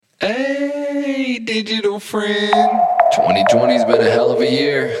digital friend. 2020's been a hell of a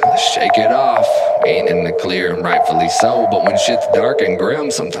year. Let's shake it off. We ain't in the clear, and rightfully so. But when shit's dark and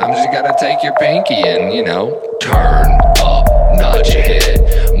grim, sometimes you gotta take your pinky and, turn up, nod your head.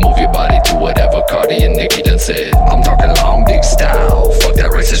 Move your body to whatever Cardi and Nicki done said. I'm talking long dick style. Fuck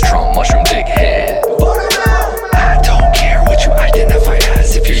that racist Trump mushroom dick head. I don't care what you identify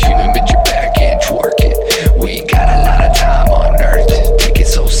as. If you're human, bitch, you're back and twerk it. We ain't got a lot of time on earth. Take it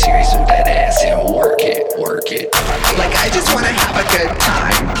so serious with that ass and work it. Like I just wanna have a good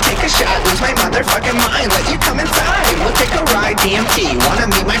time. Take a shot, lose my motherfucking mind. Let you come inside, we'll take a ride, DMT. Wanna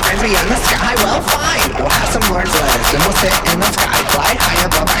meet my friends beyond the sky? Well fine, we'll have some Lord's lettuce. Then we'll sit in the sky, fly high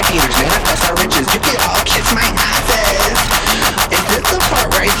above our heaters. Manifest our riches, you can all kiss my asses. Is this the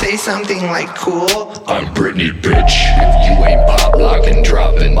part where I say something like cool? I'm Britney, bitch. If you ain't pop locking,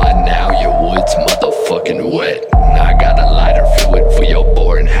 dropping by now, your wood's motherfucking wet. I got a lighter fluid for your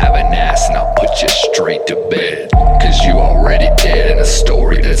boring having ass, and I'll put you straight to bed. Cause you already dead in a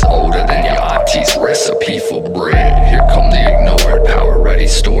story that's older than your auntie's recipe for bread. Here come the ignored, power ready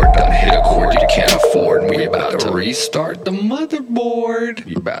stored. Done hit a chord you can't afford. We about to restart the motherboard.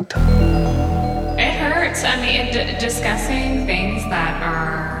 We about to. It hurts. I mean, discussing things that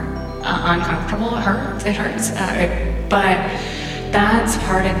are uncomfortable, it hurts. But that's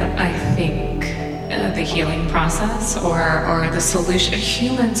part of, I think, the healing process or the solution.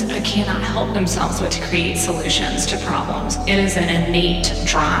 Humans cannot help themselves but to create solutions to problems. It is an innate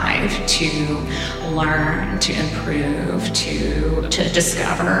drive to learn, to improve, to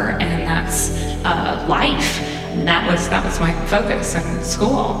discover, and that's life. That was my focus in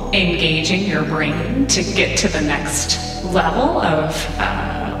school, engaging your brain to get to the next level of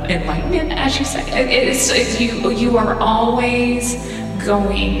enlightenment, as you say. You are always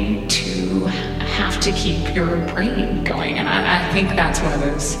going to have to keep your brain going, and I think that's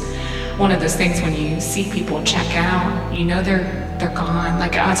one of those things when you see people check out, they're gone.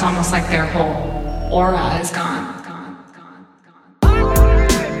 Like it's almost like their whole aura is gone.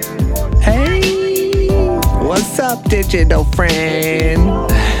 Hey, what's up, digital friend?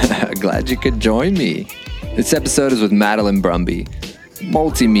 Glad you could join me. This episode is with Madeline Brumby,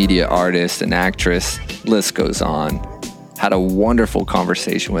 multimedia artist and actress. List goes on. Had a wonderful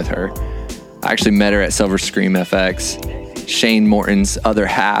conversation with her. I actually met her at Silver Scream FX, Shane Morton's other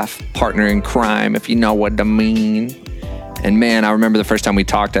half, partner in crime, if you know what I mean. And man, I remember the first time we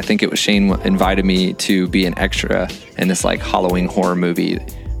talked, I think it was Shane invited me to be an extra in this like Halloween horror movie.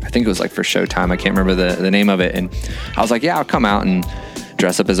 I think it was like for Showtime. I can't remember the name of it. And I was like, yeah, I'll come out and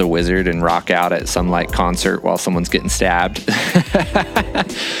dress up as a wizard and rock out at some like concert while someone's getting stabbed.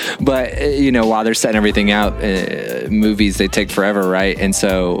 But, while they're setting everything out, movies, they take forever, right? And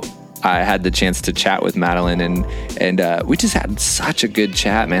so I had the chance to chat with Madeline and we just had such a good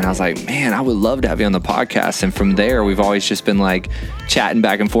chat, man. I was like, man, I would love to have you on the podcast. And from there, we've always just been like chatting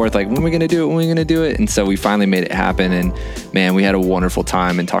back and forth, like, when are we going to do it? When are we going to do it? And so we finally made it happen. And man, we had a wonderful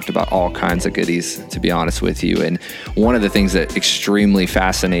time and talked about all kinds of goodies, to be honest with you. And one of the things that extremely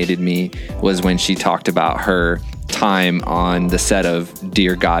fascinated me was when she talked about her time on the set of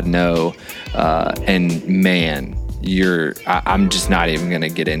Dear God No. And man, I'm just not even going to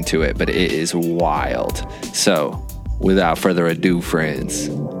get into it, but it is wild. So, without further ado, friends,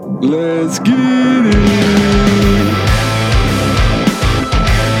 let's get it.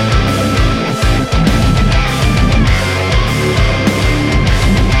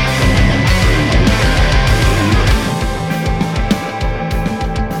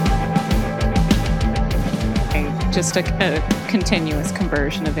 Just a continuous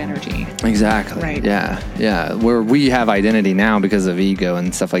conversion of energy. Exactly. Right. Yeah. Where we have identity now because of ego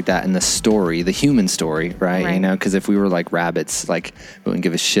and stuff like that, and the story, the human story, right? Because if we were like rabbits, like we wouldn't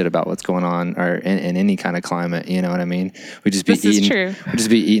give a shit about what's going on or in any kind of climate. You know what I mean? We'd just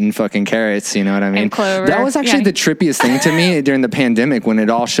be eating fucking carrots. You know what I mean? And clover. That was actually the trippiest thing to me during the pandemic when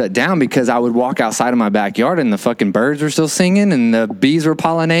it all shut down, because I would walk outside of my backyard and the fucking birds were still singing and the bees were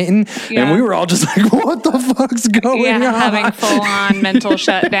pollinating, and we were all just like, what the fuck's going on? Having full-on mental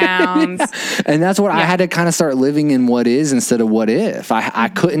shutdowns. And that's what I had to kind of start living in what is instead of what if. I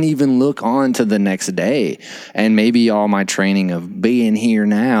couldn't even look on to the next day. And maybe all my training of being here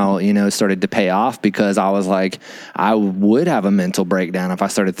now, started to pay off, because I was like, I would have a mental breakdown if I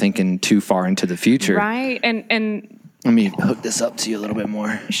started thinking too far into the future. Right. And let me hook this up to you a little bit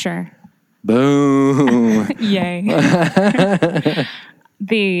more. Sure. Boom. Yay.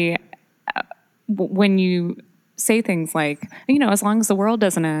 When you say things like, as long as the world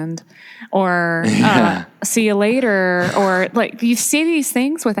doesn't end, or see you later, or like you say these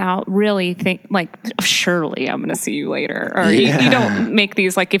things without really surely I'm going to see you later, or you don't make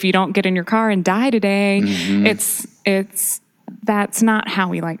these like, if you don't get in your car and die today, that's not how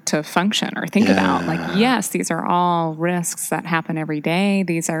we like to function or think about. Like, yes, these are all risks that happen every day.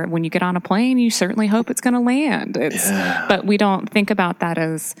 These are, when you get on a plane, you certainly hope it's going to land. But we don't think about that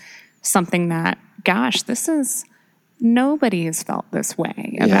as something that, gosh, nobody has felt this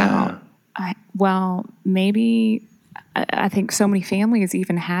way about. Maybe I think so many families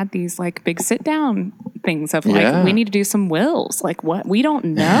even had these like big sit down things of like, we need to do some wills. Like, what? We don't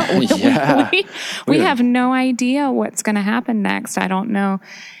know. we have no idea what's going to happen next. I don't know.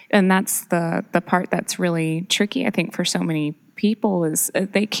 And that's the part that's really tricky, I think, for so many people, is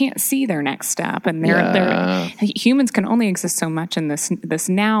they can't see their next step. And humans can only exist so much in this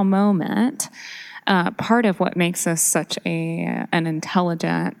now moment. Part of what makes us such an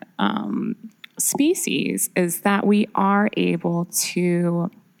intelligent species is that we are able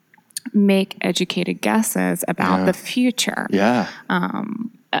to make educated guesses about the future.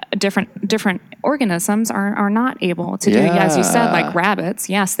 Different organisms are not able to do, as you said, like rabbits.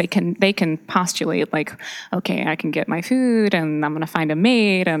 Yes, they can postulate like, okay, I can get my food and I'm going to find a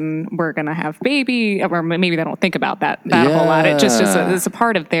mate and we're going to have baby, or maybe they don't think about that a whole lot. It just is a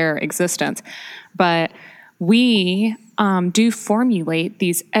part of their existence. But we do formulate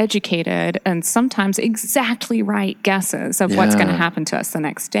these educated and sometimes exactly right guesses of what's going to happen to us the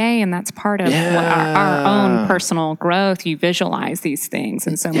next day. And that's part of what our own personal growth. You visualize these things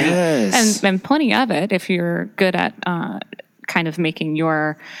and so many, and plenty of it, if you're good at kind of making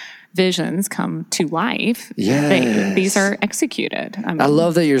your visions come to life. These are executed. I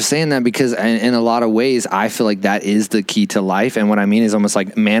love that you're saying that, because in a lot of ways, I feel like that is the key to life. And what I mean is almost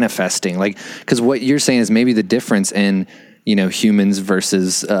like manifesting, like, because what you're saying is maybe the difference in, humans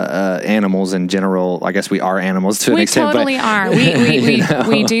versus animals in general. I guess we are animals to an extent. We totally are.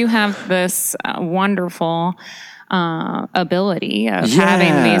 We do have this wonderful ability of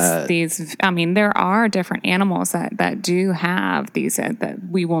having these. I mean, there are different animals that do have these that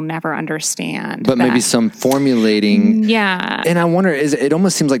we will never understand. But maybe some formulating. Yeah. And I wonder, it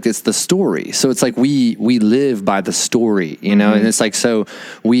almost seems like it's the story. So it's like we live by the story, and it's like, so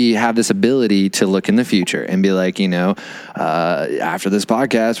we have this ability to look in the future and be like, after this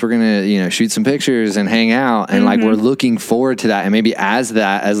podcast, we're going to, shoot some pictures and hang out. And like, we're looking forward to that. And maybe as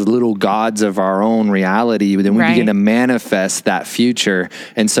little gods of our own reality, then we begin to manifest that future.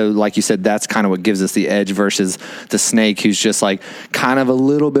 And so, like you said, that's kind of what gives us the edge versus the snake, who's just like kind of a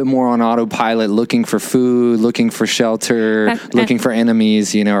little bit more on autopilot, looking for food, looking for shelter, looking for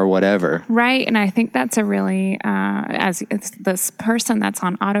enemies, or whatever. Right. And I think that's a really, as it's this person that's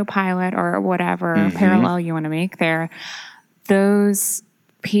on autopilot or whatever parallel you want to make there, those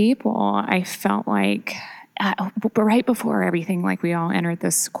people, I felt like right before everything, like we all entered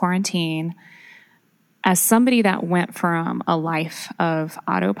this quarantine, as somebody that went from a life of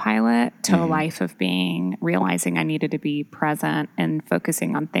autopilot to a life of realizing I needed to be present and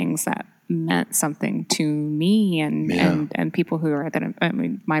focusing on things that meant something to me and people who are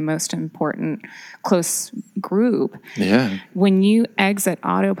my most important close group. Yeah. When you exit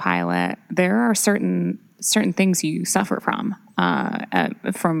autopilot, there are certain things you suffer from.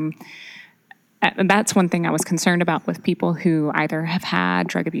 That's one thing I was concerned about with people who either have had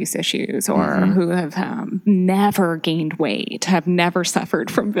drug abuse issues or who have never gained weight, have never suffered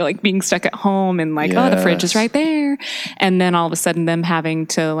from like being stuck at home and like, oh, the fridge is right there. And then all of a sudden them having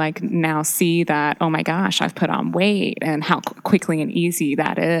to like now see that, oh my gosh, I've put on weight and how quickly and easy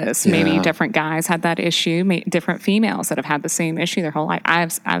that is. Yeah. Maybe different guys had that issue, different females that have had the same issue their whole life.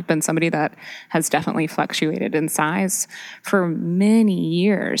 I've been somebody that has definitely fluctuated in size for many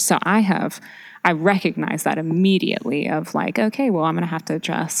years. So I recognize that immediately of like, okay, well, I'm going to have to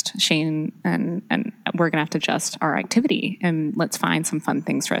adjust Shane and we're going to have to adjust our activity and let's find some fun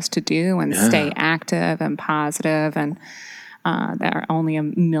things for us to do and stay active and positive. And there are only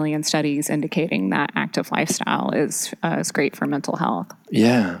 1 million studies indicating that active lifestyle is great for mental health.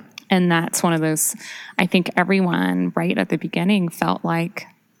 Yeah. And that's one of those, I think everyone right at the beginning felt like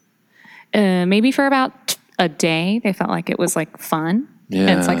maybe for about a day, they felt like it was like fun. Yeah.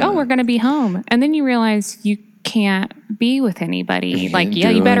 And it's like, oh, we're going to be home. And then you realize you can't be with anybody. Like,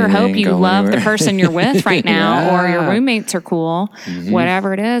 you better hope you love the person you're with right now or your roommates are cool.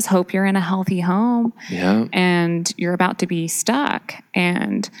 Whatever it is, hope you're in a healthy home. Yeah. And you're about to be stuck.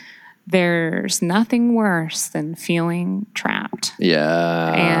 And there's nothing worse than feeling trapped.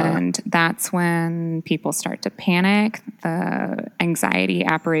 Yeah. And that's when people start to panic. The anxiety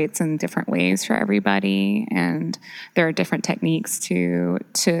operates in different ways for everybody. And there are different techniques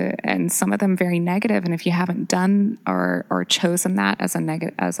and some of them very negative. And if you haven't done or chosen that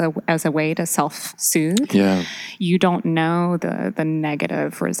as a way to self-soothe, you don't know the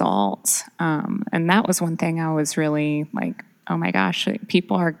negative results. And that was one thing I was really like, oh my gosh,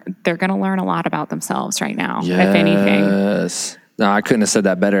 they're going to learn a lot about themselves right now, if anything. Yes. No, I couldn't have said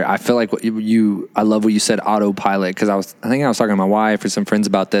that better. I feel like I love what you said, autopilot, because I think I was talking to my wife or some friends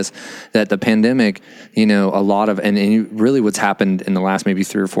about this, that the pandemic, a lot of, and really what's happened in the last maybe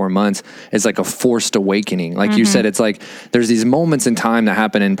 3 or 4 months is like a forced awakening. Like you said, it's like there's these moments in time that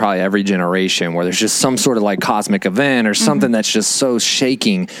happen in probably every generation where there's just some sort of like cosmic event or something that's just so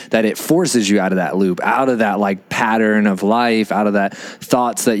shaking that it forces you out of that loop, out of that like pattern of life, out of that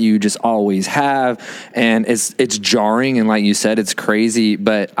thoughts that you just always have. And it's jarring. And like you said, it's crazy,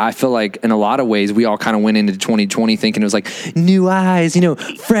 but I feel like in a lot of ways we all kind of went into 2020 thinking it was like new eyes,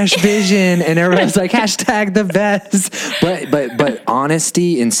 fresh vision, and everyone's like hashtag the best. But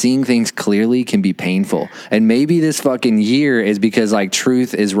honesty and seeing things clearly can be painful. And maybe this fucking year is because like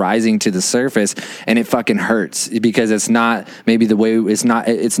truth is rising to the surface and it fucking hurts because it's not maybe the way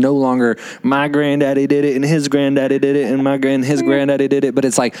it's no longer my granddaddy did it and his granddaddy did it and his granddaddy did it, but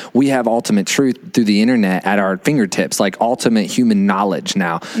it's like we have ultimate truth through the internet at our fingertips, like ultimate human knowledge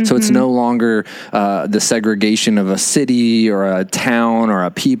now. So it's no longer the segregation of a city or a town or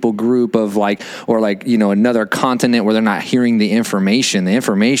a people group of another continent where they're not hearing the information. The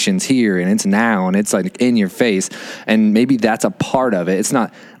information's here and it's now and it's like in your face. And maybe that's a part of it. It's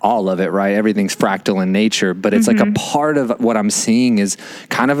not all of it, right? Everything's fractal in nature, but it's like a part of what I'm seeing is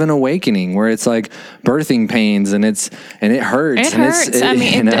kind of an awakening where it's like birthing pains and it hurts. It hurts.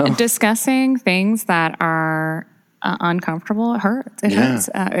 Discussing things that are uncomfortable, it hurts. It hurts.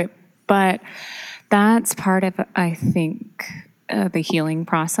 But that's part of, I think, the healing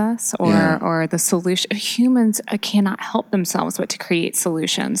process or the solution. Humans cannot help themselves but to create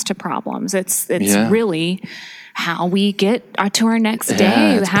solutions to problems. It's really how we get to our next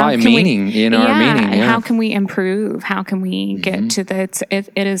day. It's probably meaning, our meaning. Yeah. How can we improve? How can we get to that?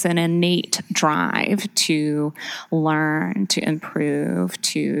 It is an innate drive to learn, to improve,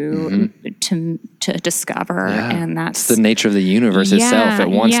 to discover, and that's it's the nature of the universe itself. It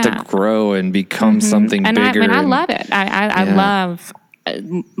wants to grow and become something bigger. I love it. I love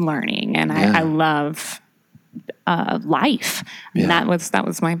learning, and I love life. And that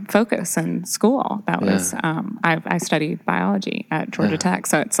was my focus in school. That was I studied biology at Georgia Tech,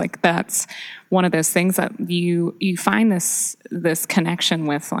 so it's like that's one of those things that you find this connection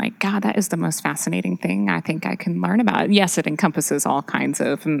with, like, God, that is the most fascinating thing I think I can learn about. Yes, it encompasses all kinds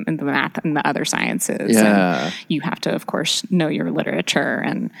of in the math and the other sciences. Yeah. And you have to, of course, know your literature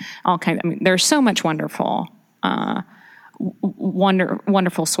and all kinds. I mean, there's so much wonderful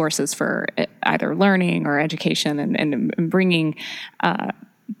sources for either learning or education and bringing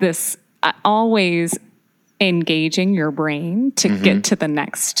this always engaging your brain to get to the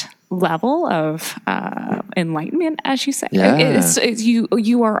next level of enlightenment, as you say.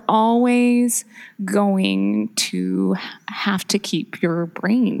 You are always going to have to keep your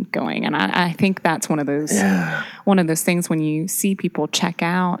brain going, and I think that's one of those things when you see people check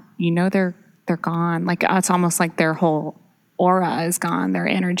out, they're gone. Like it's almost like their whole aura is gone, their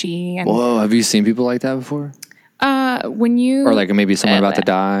energy. And, whoa, have you seen people like that before? When you or like maybe someone about to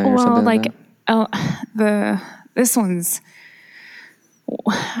die or something like that? This one's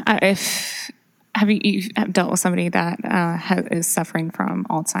have you dealt with somebody that is suffering from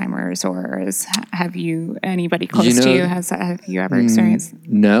Alzheimer's, or have you anybody close to you have you ever experienced?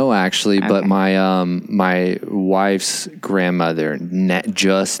 No, actually, but my wife's grandmother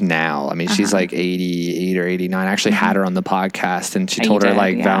just now. I mean, she's like 88 or 89. I actually had her on the podcast, and she told her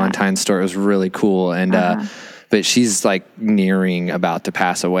Valentine's story. It was really cool, and but she's like nearing about to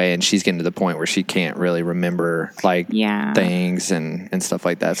pass away, and she's getting to the point where she can't really remember things and stuff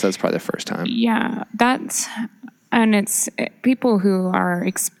like that. So that's probably the first time. Yeah, it's people who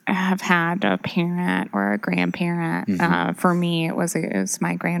have had a parent or a grandparent. For me, it was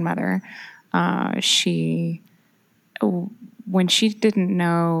my grandmother. When she didn't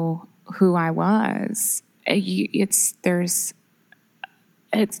know who I was, that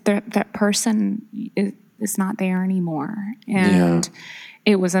person is not there anymore. And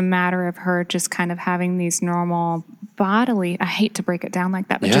it was a matter of her just kind of having these normal bodily, I hate to break it down like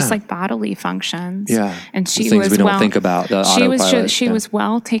that, but just like bodily functions. Yeah. And she was we don't think about the autopilot. She was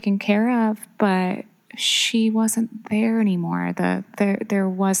well taken care of, but she wasn't there anymore. There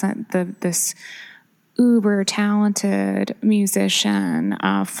wasn't this uber talented musician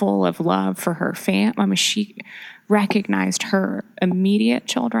full of love for her family. I mean, she recognized her immediate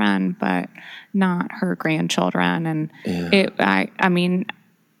children, but not her grandchildren. And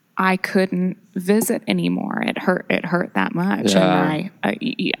I couldn't visit anymore. It hurt that much. Yeah.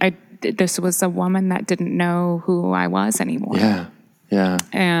 And this was a woman that didn't know who I was anymore. Yeah. Yeah.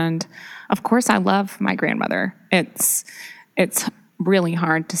 And of course I love my grandmother. It's really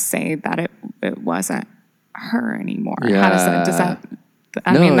hard to say that it wasn't her anymore. Yeah. How does that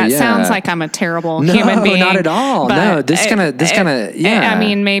I mean, that sounds like I'm a terrible human being. No, not at all. No, this kind of, yeah. I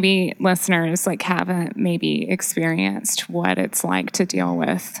mean, maybe listeners like haven't maybe experienced what it's like to deal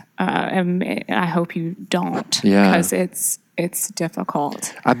with. And I hope you don't, because it's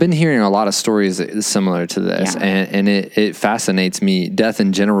difficult. I've been hearing a lot of stories similar to this, and it fascinates me, death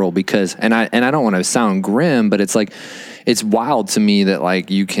in general, because, and I don't want to sound grim, but it's like, it's wild to me that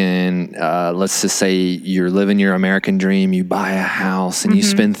like you can, let's just say you're living your American dream, you buy a house and you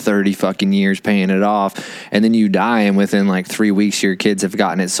spend 30 fucking years paying it off, and then you die, and within like 3 weeks your kids have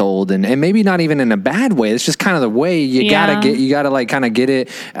gotten it sold, and maybe not even in a bad way. It's just kind of the way you gotta like kind of get it.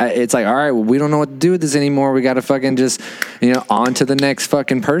 It's like, all right, well, we don't know what to do with this anymore. We gotta fucking just, on to the next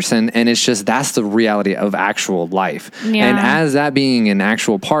fucking person. And it's just, that's the reality of actual life. Yeah. And as that being an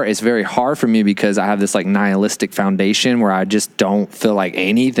actual part, it's very hard for me because I have this like nihilistic foundation where I just don't feel like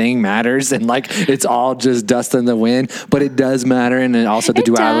anything matters, and like it's all just dust in the wind, but it does matter. And then also the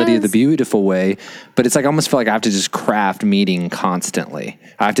duality of the beautiful way. But it's like, I almost feel like I have to just craft meaning constantly.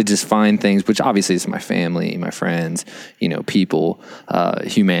 I have to just find things, which obviously is my family, my friends, people,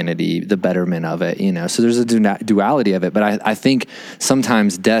 humanity, the betterment of it, so there's a duality of it. But I think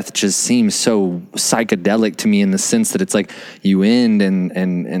sometimes death just seems so psychedelic to me, in the sense that it's like you end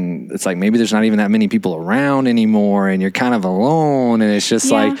and it's like maybe there's not even that many people around anymore, and you're kind of alone, and it's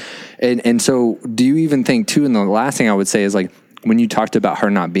just like, and so do you even think too, and the last thing I would say is like, when you talked about her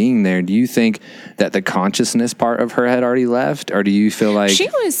not being there, do you think that the consciousness part of her had already left, or do you feel like she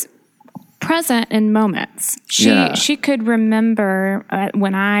was present in moments? She could remember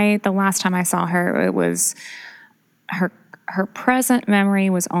the last time I saw her, it was her present memory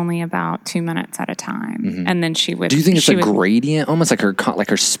was only about 2 minutes at a time, and then she would. Do you think it's a gradient, almost like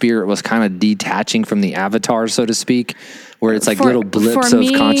her spirit was kind of detaching from the avatar, so to speak, where it's like little blips of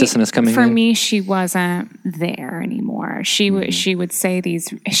consciousness coming in? For me, she wasn't there anymore. She would say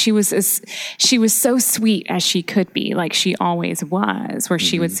these. She was so sweet as she could be, like she always was. Where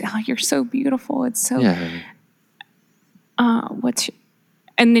she would say, "Oh, you're so beautiful. It's so."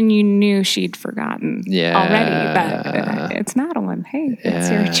 And then you knew she'd forgotten already that it's Madeline. Hey,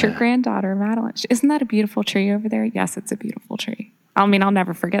 it's your granddaughter, Madeline. Isn't that a beautiful tree over there? Yes, it's a beautiful tree. I mean, I'll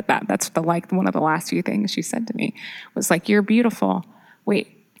never forget that. That's one of the last few things she said to me was like, "You're beautiful. Wait,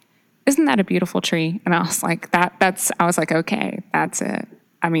 isn't that a beautiful tree?" And I was like, I was like, okay, that's it.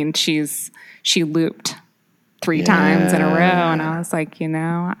 I mean, she looped 3 times in a row, and I was like,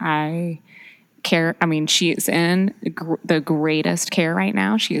 I care. I mean, she is in the greatest care right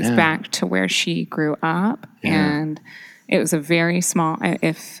now. She is back to where she grew up, and it was a very small.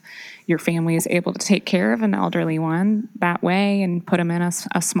 If your family is able to take care of an elderly one that way and put them in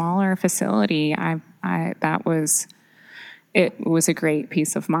a smaller facility, it was a great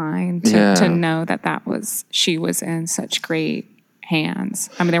peace of mind to know that she was in such great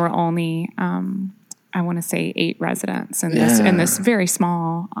hands. I mean, there were only. I want to say 8 residents in this very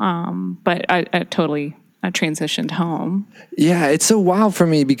small, but a totally transitioned home. Yeah, it's so wild for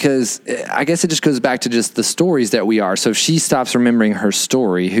me because I guess it just goes back to just the stories that we are. So if she stops remembering her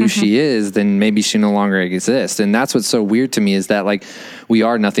story, who she is, then maybe she no longer exists. And that's what's so weird to me, is that like we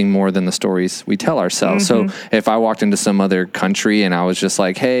are nothing more than the stories we tell ourselves. So if I walked into some other country and I was just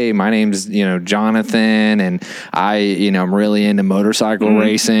like, hey, my name's, Jonathan, and I'm really into motorcycle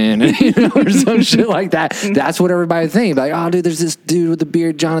racing, or some shit like that. That's what everybody thinks. Like, oh, dude, there's this dude with a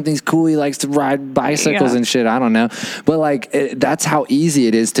beard. Jonathan's cool. He likes to ride bicycles and shit. I don't know. But like, that's how easy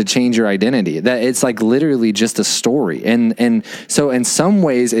it is to change your identity. That it's like literally just a story. And so in some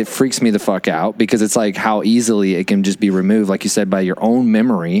ways it freaks me the fuck out, because it's like how easily it can just be removed, like you said, by your own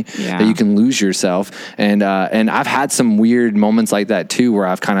memory, that you can lose yourself. And I've had some weird moments like that too, where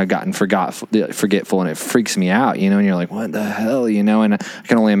I've kind of gotten forgetful, and it freaks me out, and you're like, what the hell, and I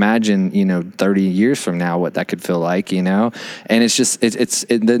can only imagine, 30 years from now, what that could feel like, and it's just,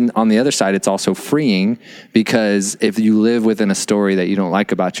 then on the other side, it's also freeing, because if you live within a story that you don't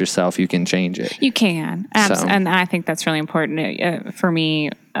like about yourself, you can change it. You can. And I think that's really important. For me,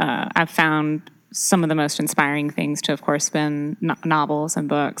 I've found some of the most inspiring things to, of course, been novels and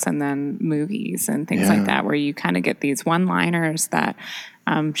books, and then movies and things like that, where you kind of get these one-liners that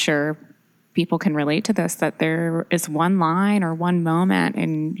I'm sure people can relate to this, that there is one line or one moment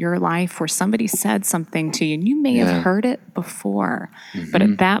in your life where somebody said something to you, and you may have heard it before, but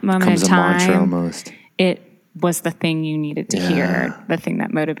at that moment in time, a mantra almost. It was the thing you needed to hear, the thing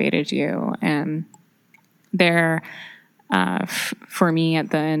that motivated you. And there, for me, at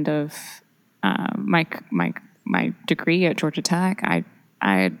the end of my degree at Georgia Tech, I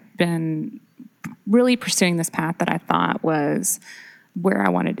had been really pursuing this path that I thought was where I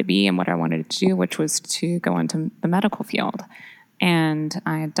wanted to be and what I wanted to do, which was to go into the medical field. And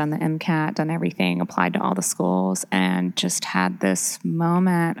I had done the MCAT, done everything, applied to all the schools, and just had this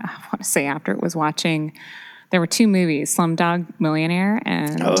moment, I want to say after it was watching, there were two movies, Slumdog Millionaire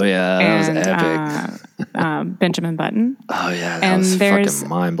and that was epic. Benjamin Button. Oh yeah, that was fucking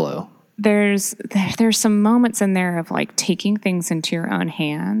mind blow. There's some moments in there of like taking things into your own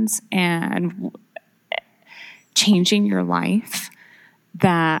hands and changing your life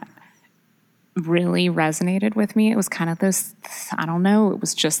that really resonated with me. It was kind of this, I don't know, it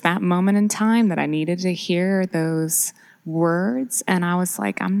was just that moment in time that I needed to hear those words. And I was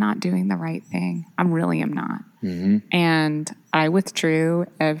like, I'm not doing the right thing. I really am not. And I withdrew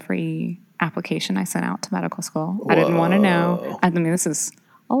every application I sent out to medical school. I didn't want to know. I mean, this is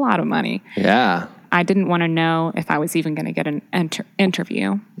a lot of money. Yeah. I didn't want to know if I was even going to get an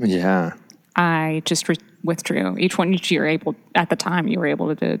interview. Yeah. I just withdrew. Each one you're able, at the time, you were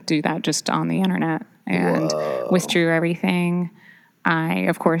able to do that just on the internet, and withdrew everything. I,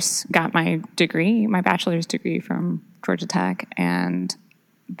 of course, got my degree, my bachelor's degree from Georgia Tech, and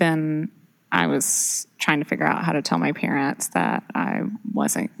then I was trying to figure out how to tell my parents that I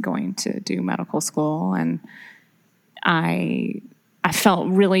wasn't going to do medical school, and I felt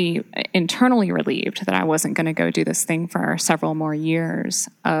really internally relieved that I wasn't going to go do this thing for several more years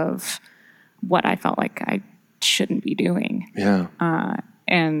of what I felt like I shouldn't be doing. Yeah.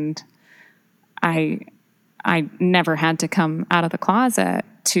 And I never had to come out of the closet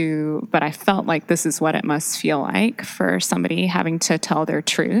but I felt like this is what it must feel like for somebody having to tell their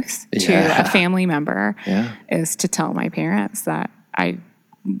truth to a family member, is to tell my parents that I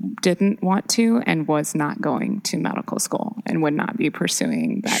didn't want to and was not going to medical school and would not be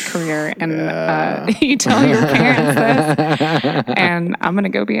pursuing that career. And you tell your parents this, and I'm going to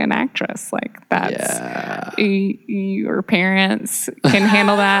go be an actress. Like, that's your parents can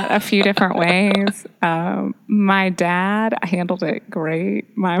handle that a few different ways. My dad handled it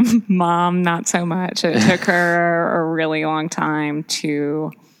great. My mom, not so much. It took her a really long time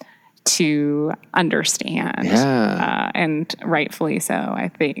to understand. And rightfully so. I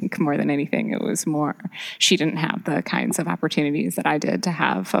think more than anything, it was more, she didn't have the kinds of opportunities that I did to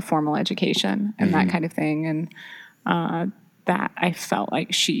have a formal education and that kind of thing. And that I felt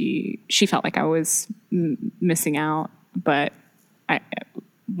like she felt like I was missing out. But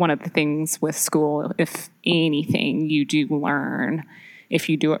one of the things with school, if anything, you do learn, if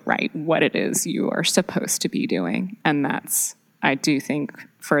you do it right, what it is you are supposed to be doing. And that's, I do think,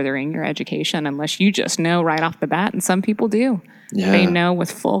 furthering your education, unless you just know right off the bat, and some people do. They know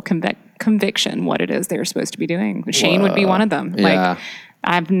with full conviction what it is they're supposed to be doing. Shane would be one of them. Like,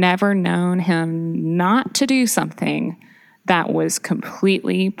 I've never known him not to do something that was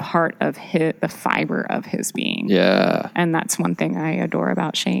completely part of the fiber of his being. Yeah. And that's one thing I adore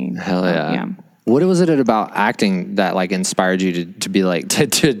about Shane. Hell yeah. What was it about acting that like inspired you to be like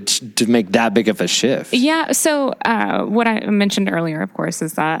to make that big of a shift? Yeah. So what I mentioned earlier, of course,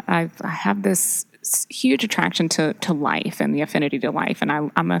 is that I have this huge attraction to life and the affinity to life,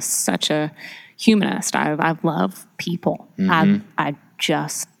 and I'm such a humanist. I love people. I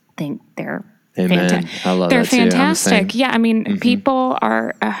just think they're fantastic. I love they're that fantastic. Too. Yeah, I mean, people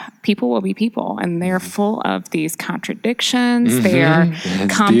will be people, and they're full of these contradictions. They are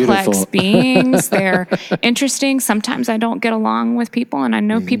complex beings. They're interesting. Sometimes I don't get along with people, and I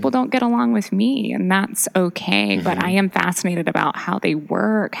know people don't get along with me, and that's okay. But I am fascinated about how they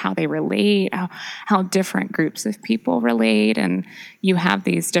work, how they relate, how different groups of people relate, and you have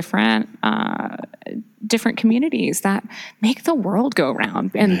these different communities that make the world go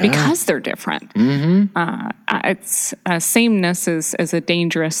round, and because they're different, it's sameness is a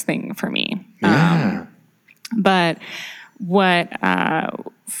dangerous thing for me. But what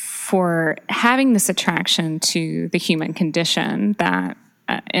for having this attraction to the human condition, that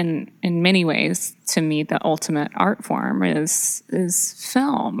in many ways, to me, the ultimate art form is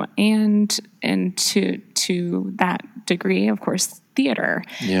film, and to that degree, of course, theater.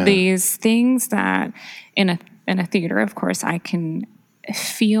 These things that in a theater, of course, I can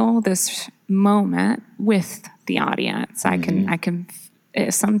feel this moment with the audience. I can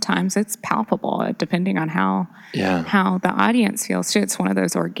sometimes it's palpable depending on how the audience feels too. It's one of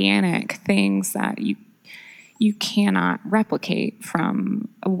those organic things that you cannot replicate from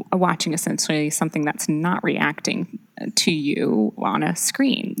watching essentially something that's not reacting to you on a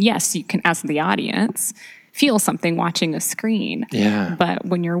screen. Yes, you can, as the audience, feel something watching a screen. Yeah. But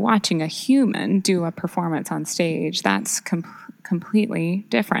when you're watching a human do a performance on stage, that's completely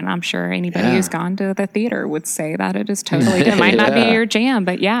different. I'm sure anybody who's gone to the theater would say that it is totally different. It might not be your jam,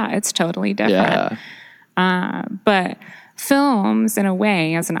 but it's totally different. Yeah. But films, in a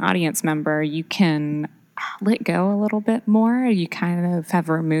way, as an audience member, you can let go a little bit more. You kind of have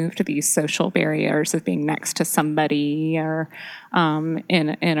removed these social barriers of being next to somebody or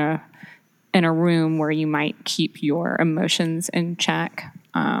in a room where you might keep your emotions in check.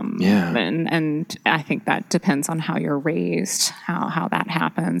 And I think that depends on how you're raised, how that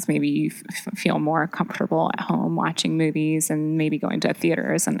happens. Maybe you feel more comfortable at home watching movies, and maybe going to a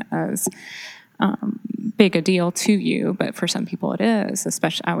theater isn't as big a deal to you, but for some people it is.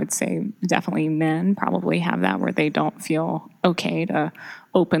 Especially, I would say definitely men probably have that, where they don't feel okay to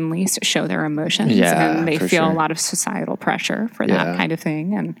openly show their emotions, and they feel a lot of societal pressure for that kind of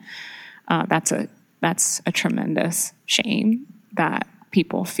thing. And that's a tremendous shame that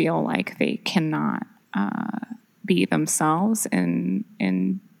people feel like they cannot be themselves in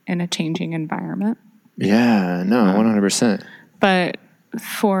a changing environment. Yeah, no, 100%. But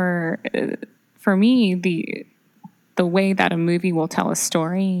for me, the way that a movie will tell a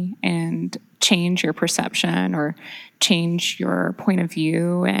story and change your perception or change your point of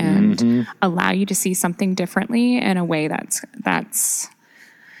view and allow you to see something differently in a way that's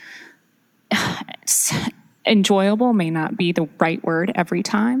enjoyable may not be the right word every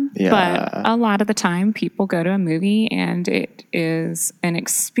time, but a lot of the time people go to a movie and it is an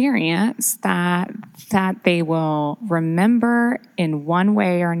experience that they will remember in one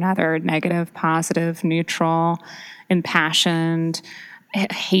way or another: negative, positive, neutral, impassioned,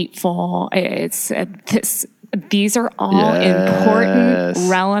 hateful. These are all important,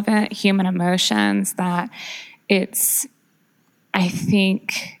 relevant human emotions that I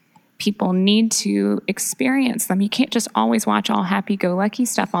think people need to experience them. You can't just always watch all happy-go-lucky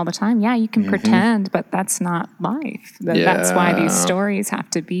stuff all the time. Yeah, you can pretend, but that's not life. That's why these stories have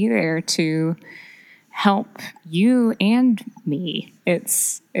to be there to help you and me.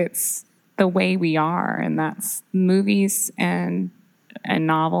 It's the way we are, and that's movies and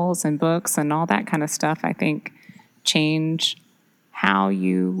novels and books and all that kind of stuff, I think, change how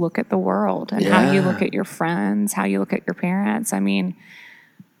you look at the world and how you look at your friends, how you look at your parents. I mean,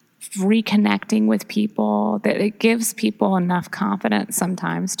 reconnecting with people, that it gives people enough confidence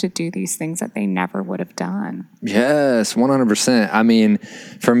sometimes to do these things that they never would have done. Yes, 100%. I mean,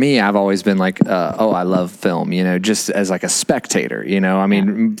 for me, I've always been like, I love film, just as like a spectator, I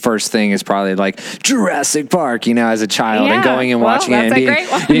mean, first thing is probably like Jurassic Park, as a child and going and watching it and being,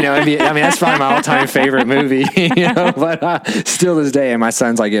 great one. I mean, that's probably my all-time favorite movie, but still this day, and my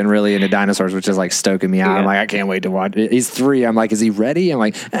son's like getting really into dinosaurs, which is like stoking me out. I'm like, I can't wait to watch it. He's 3. I'm like, is he ready? I'm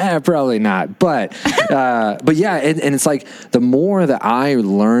like, probably not. But yeah, and it's like the more that I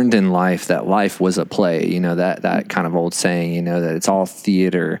learned in life that life was a play, that kind of old saying, that it's all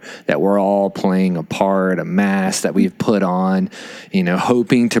theater, that we're all playing a part, a mask that we've put on,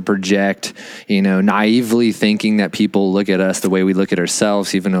 hoping to project, naively thinking that people look at us the way we look at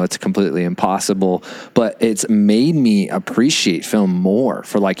ourselves, even though it's completely impossible. But it's made me appreciate film more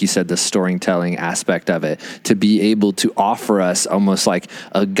for, like you said, the storytelling aspect of it, to be able to offer us almost like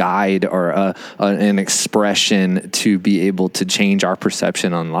a guide or an expression to be able to change our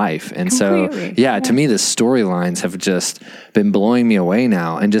perception on life. And completely. To me, the storylines have just been blowing me away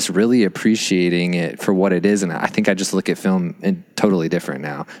now, and just really appreciating it for what it is. And I think I just look at film totally different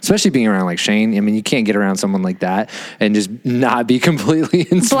now, especially being around like Shane. I mean, you can't get around someone like that and just not be completely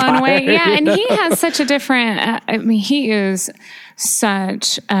inspired. Blown away. Yeah. And he has such a different, he is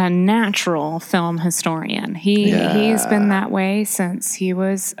such a natural film historian. He's been that way since he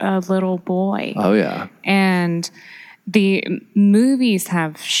was a little boy. Oh yeah. And the movies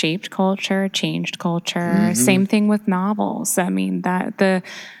have shaped culture, changed culture. Same thing with novels. I mean, that the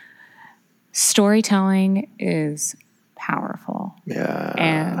storytelling is powerful. Yeah.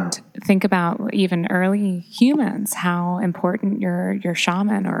 And think about even early humans, how important your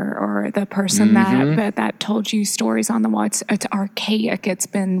shaman or the person that told you stories on the wall. It's archaic. It's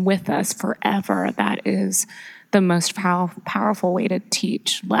been with us forever. That is the most powerful way to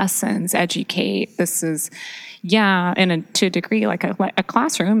teach lessons, educate. This is, to a degree, like a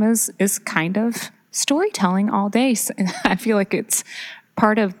classroom is kind of storytelling all day. So I feel like it's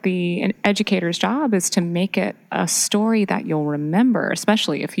part of the educator's job is to make it a story that you'll remember,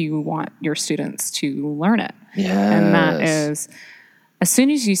 especially if you want your students to learn it. Yes. And that is, as soon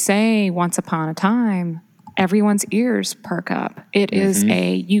as you say once upon a time, everyone's ears perk up. It is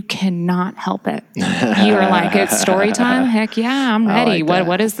you cannot help it. You are like, it's story time? Heck yeah, I'm ready.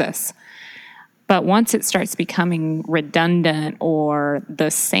 What is this? But once it starts becoming redundant or the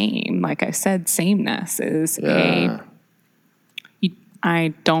same, like I said, sameness is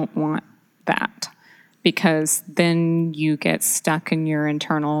I don't want that, because then you get stuck in your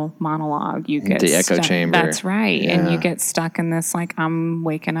internal monologue. You get the echo chamber. That's right. Yeah. And you get stuck in this, like, I'm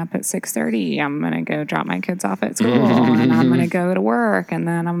waking up at 6:30. I'm going to go drop my kids off at school and I'm going to go to work, and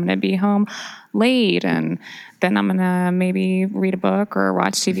then I'm going to be home late, and then I'm going to maybe read a book or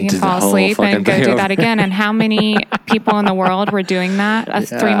watch TV and fall asleep and go do that again. And how many people in the world were doing that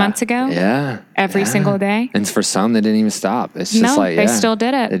 3 months ago? Yeah. Every single day. And for some, they didn't even stop. It's just they still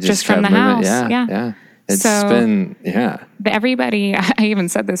did it just from the house. Yeah. It's been, everybody, I even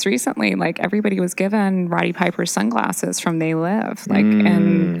said this recently, like, everybody was given Roddy Piper sunglasses from They Live. Like,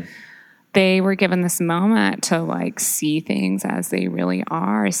 and they were given this moment to, like, see things as they really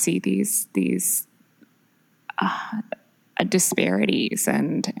are, see these disparities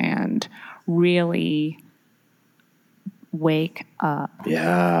and really wake up.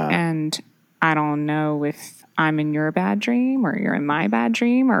 Yeah. And I don't know if I'm in your bad dream or you're in my bad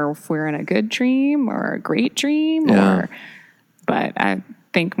dream, or if we're in a good dream or a great dream, but I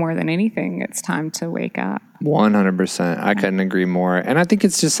think more than anything, it's time to wake up. 100%. I couldn't agree more. And I think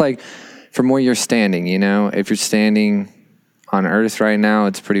it's just like, from where you're standing, if you're standing on Earth right now,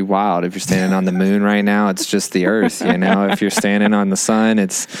 it's pretty wild. If you're standing on the moon right now, it's just the Earth, If you're standing on the sun,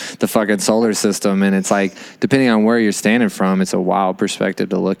 it's the fucking solar system. And it's like, depending on where you're standing from, it's a wild perspective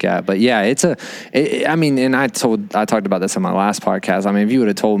to look at. But yeah, and I talked about this on my last podcast. I mean, if you would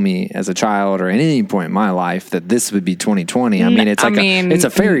have told me as a child or at any point in my life that this would be 2020, it's a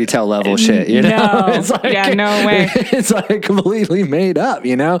fairy tale level shit, No. It's like, no way. It's like completely made up,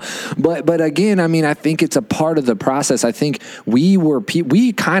 But again, I think it's a part of the process. I think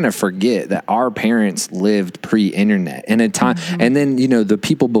we kind of forget that our parents lived pre-internet and a time, and then the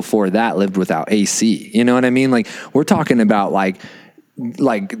people before that lived without AC. You know what I mean? Like, we're talking about like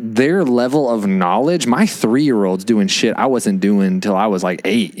their level of knowledge. My 3-year-old's doing shit I wasn't doing until I was like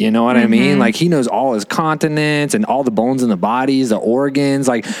 8. You know what I mean? Like, he knows all his continents and all the bones in the bodies, the organs,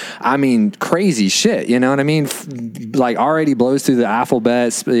 crazy shit. You know what I mean? Like, already blows through the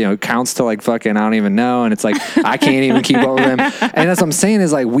alphabet, counts to like fucking, I don't even know. And it's like, I can't even keep up with them. And that's what I'm saying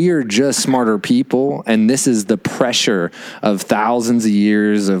is, like, we are just smarter people. And this is the pressure of thousands of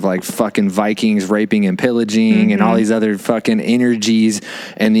years of like fucking Vikings raping and pillaging and all these other fucking energies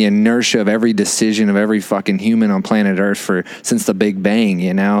and the inertia of every decision of every fucking human on planet Earth since the Big Bang,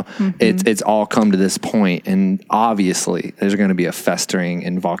 it's all come to this point. And obviously there's going to be a festering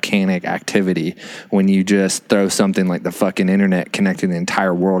and volcanic activity when you just throw something like the fucking internet connecting the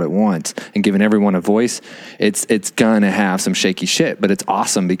entire world at once and giving everyone a voice. It's going to have some shaky shit, but it's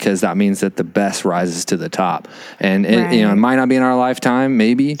awesome because that means that the best rises to the top. And it might not be in our lifetime,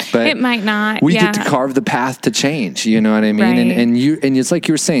 maybe, but it might not. We get to carve the path to change. You know what I mean? Right. And it's like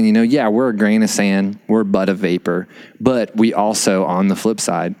you were saying, we're a grain of sand, we're a bud of vapor, but we also, on the flip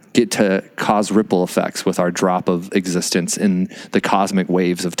side, get to cause ripple effects with our drop of existence in the cosmic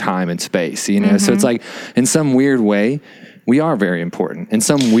waves of time and space, So it's like, in some weird way, we are very important in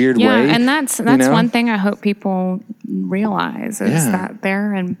some weird way. Yeah, and that's one thing I hope people realize is that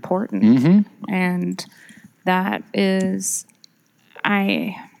they're important. And that is,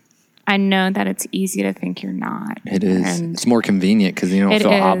 I know that it's easy to think you're not. It is. And it's more convenient because you don't feel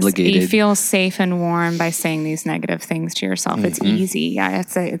obligated. You feel safe and warm by saying these negative things to yourself. It's easy. Yeah,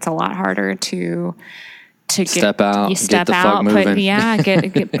 it's a lot harder to step out. You step get the out. Fuck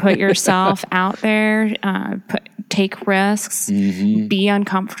moving. Put yourself out there. Take risks. Be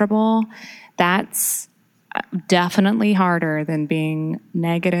uncomfortable. That's definitely harder than being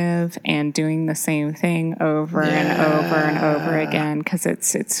negative and doing the same thing over and over and over again, because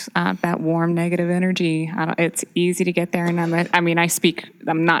it's that warm negative energy. It's easy to get there, and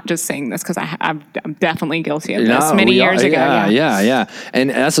I'm not just saying this because I'm definitely guilty of this many years ago. Yeah. And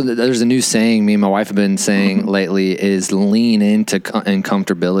there's a new saying me and my wife have been saying lately is lean into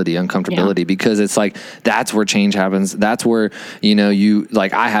uncomfortability, because it's like that's where change happens. That's where you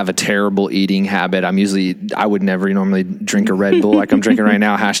like, I have a terrible eating habit. I would never normally drink a Red Bull like I'm drinking right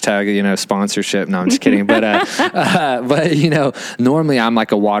now. Hashtag, sponsorship. No, I'm just kidding. But normally I'm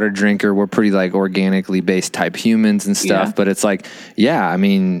like a water drinker. We're pretty like organically based type humans and stuff. Yeah. But it's like,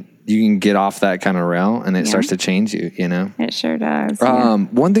 you can get off that kind of rail and it starts to change you, you know? It sure does.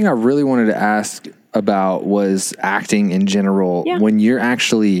 One thing I really wanted to ask about was acting in general. Yeah. When you're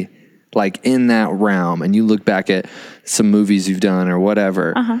actually like in that realm and you look back at some movies you've done or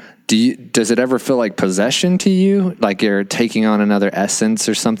whatever, does it ever feel like possession to you? Like you're taking on another essence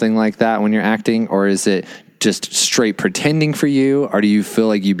or something like that when you're acting? Or is it just straight pretending for you? Or do you feel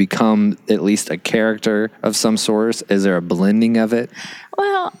like you become at least a character of some sort? Is there a blending of it?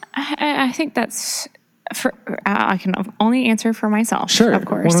 Well, I think that's I can only answer for myself. Sure, of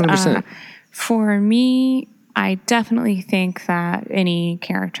course. 100%. For me, I definitely think that any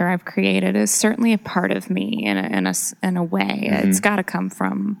character I've created is certainly a part of me in a way. It's got to come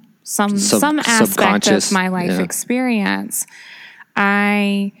from some aspect of my life experience.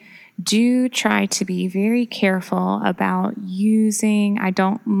 I do try to be very careful about using. I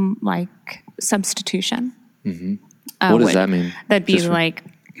don't like substitution. What does that mean? That'd be like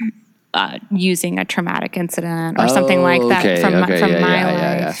using a traumatic incident or something like that from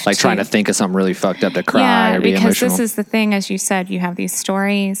my life. Like trying to think of something really fucked up to cry or be emotional. Because this is the thing, as you said, you have these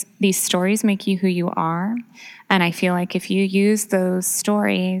stories. These stories make you who you are. And I feel like if you use those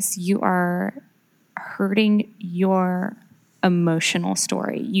stories, you are hurting your emotional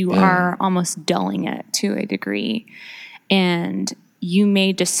story. You are almost dulling it to a degree. And you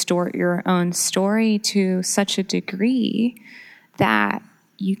may distort your own story to such a degree that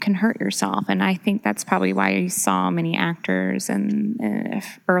you can hurt yourself. And I think that's probably why you saw many actors and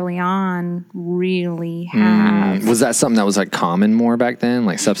early on really have. Was that something that was like common more back then,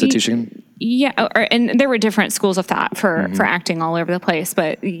 like substitution? Yeah, and there were different schools of thought for acting all over the place.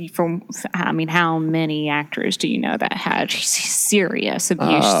 But how many actors do you know that had serious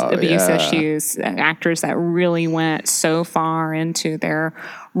abuse issues? Actors that really went so far into their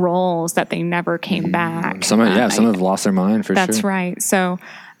roles that they never came back. Some have lost their mind for sure. That's right. So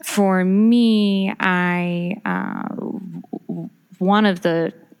for me, one of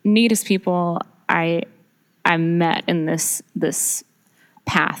the neatest people I met in this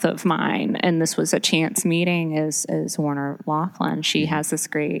path of mine, and this was a chance meeting, is Warner Laughlin. She has this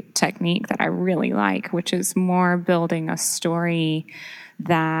great technique that I really like, which is more building a story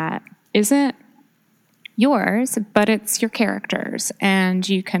that isn't yours, but it's your character's, and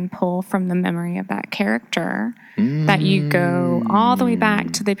you can pull from the memory of that character that you go all the way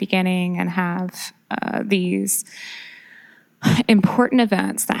back to the beginning and have these important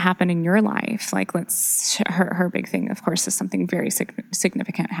events that happen in your life. Like her big thing, of course, is something very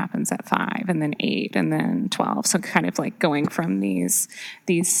significant happens at 5 and then 8 and then 12. So kind of like going from these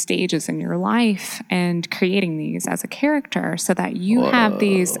stages in your life and creating these as a character so that you have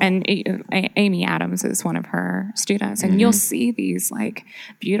these, and Amy Adams is one of her students, and you'll see these like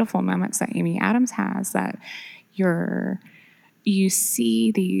beautiful moments that Amy Adams has that you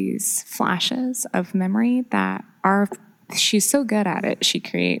see these flashes of memory that are. She's so good at it. She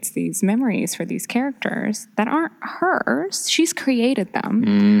creates these memories for these characters that aren't hers. She's created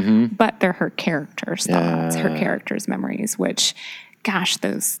them, but they're her character's thoughts, her character's memories, which, gosh,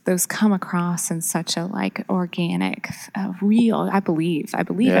 those come across in such a like organic, real. I believe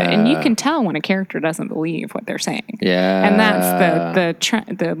it, and you can tell when a character doesn't believe what they're saying. Yeah, and that's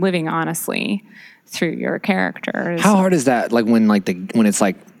the living honestly through your characters. How hard is that? Like when it's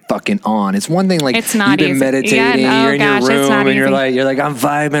like fucking on. It's one thing like it's not you've been easy. meditating, you're in your room and you're like I'm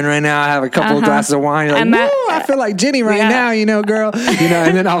vibing right now. I have a couple of glasses of wine. You're like, woo, I feel like Jenny right now, girl.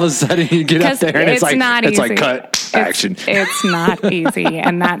 And then all of a sudden you get up there and it's like not it's easy. like cut action. It's not easy,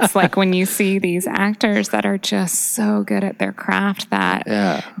 and that's like when you see these actors that are just so good at their craft that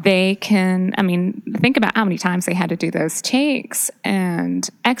they can. I mean, think about how many times they had to do those takes and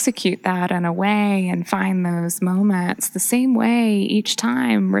execute that in a way and find those moments the same way each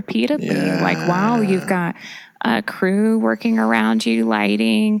time. Repeatedly, like while you've got a crew working around you,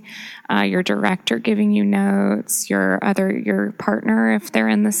 lighting, your director giving you notes, your partner if they're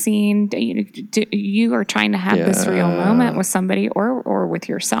in the scene, you are trying to have this real moment with somebody or with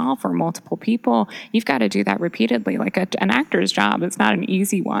yourself or multiple people. You've got to do that repeatedly. Like an actor's job, it's not an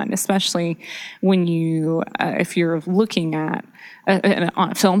easy one, especially when if you're looking at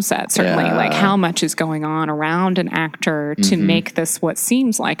on a film set, certainly, like how much is going on around an actor to make this what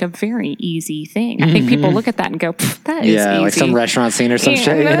seems like a very easy thing. I think people look at that and go, that is easy. Like some restaurant scene or some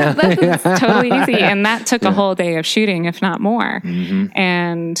shit. It's totally easy. And that took a whole day of shooting, if not more.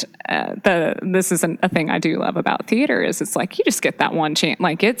 And this is a thing I do love about theater is it's like, you just get that one chance.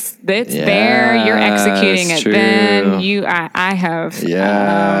 Like it's there, you're executing it. True. Then I have,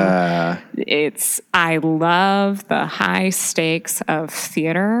 Yeah. I love the high stakes of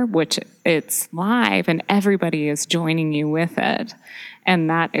theater, which it's live and everybody is joining you with it. And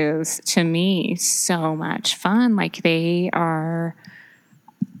that is, to me, so much fun. Like I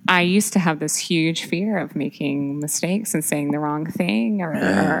used to have this huge fear of making mistakes and saying the wrong thing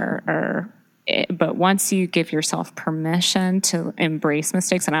but once you give yourself permission to embrace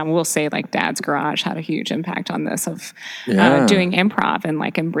mistakes, and I will say like Dad's Garage had a huge impact on this of doing improv and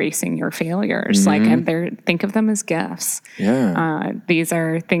like embracing your failures, like, and think of them as gifts. Yeah. These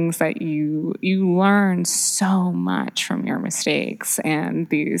are things that you learn so much from your mistakes and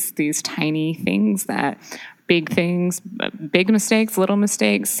these tiny things that big things, big mistakes, little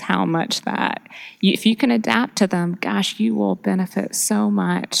mistakes, how much that if you can adapt to them, gosh, you will benefit so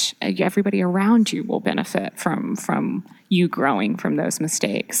much. Everybody around you will benefit from you growing from those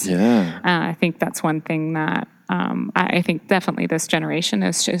mistakes. Yeah. I think that's one thing that I think definitely this generation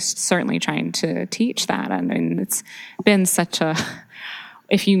is just certainly trying to teach that. I mean, it's been such a,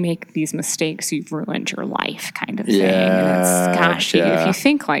 if you make these mistakes, you've ruined your life kind of thing. And it's, gosh, if you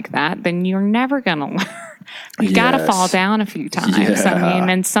think like that, then you're never going to learn. You got to fall down a few times. Yeah. I mean,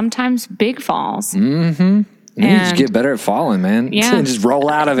 and sometimes big falls. You just get better at falling, man. Yeah. Just roll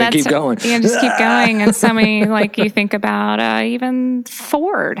out of it, keep going. Yeah, just keep going. And so many, like you think about even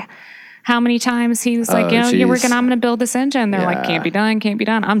Ford. How many times he was like, I'm going to build this engine. They're like, can't be done.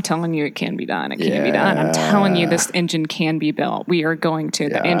 I'm telling you, it can be done. It can be done. I'm telling you, this engine can be built. We are going to.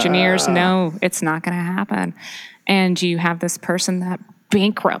 The engineers know it's not going to happen. And you have this person that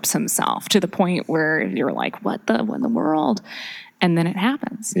bankrupts himself to the point where you're like, what in the world? And then it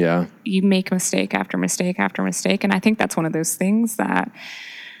happens. Yeah. You make mistake after mistake after mistake. And I think that's one of those things that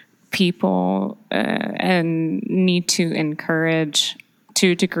people and need to encourage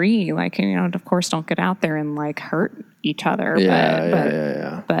to a degree. Like, of course, don't get out there and like hurt each other.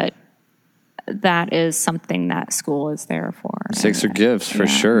 But that is something that school is there for. Mistakes are gifts for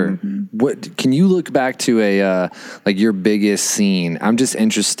sure. What can you look back to a like your biggest scene? I'm just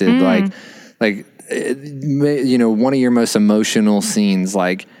interested, like one of your most emotional scenes.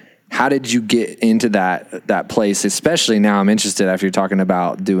 Like, how did you get into that place? Especially now, I'm interested after you're talking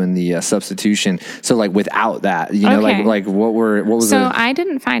about doing the substitution. So, like, without that, like what was? So I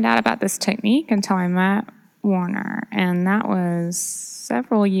didn't find out about this technique until I met Warner, and that was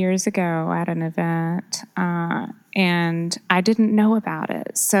several years ago at an event, and I didn't know about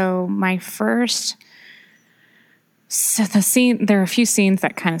it. So the scene, there are a few scenes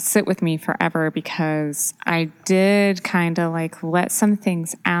that kind of sit with me forever because I did kind of like let some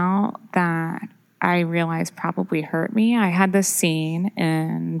things out that I realized probably hurt me. I had this scene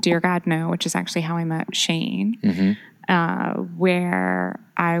in Dear God No, which is actually how I met Shane, where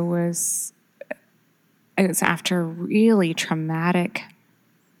it was after a really traumatic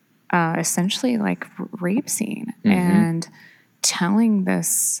essentially like rape scene, and telling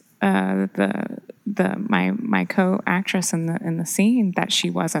this my co-actress in the scene that she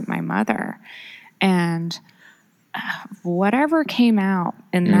wasn't my mother, and whatever came out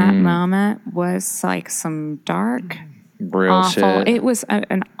in that moment was like some dark, real awful shit. It was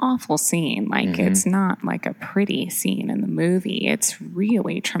an awful scene. Like it's not like a pretty scene in the movie. It's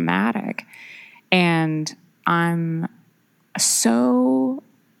really traumatic, and I'm so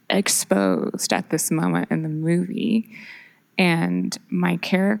exposed at this moment in the movie, and my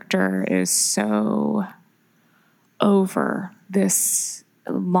character is so over this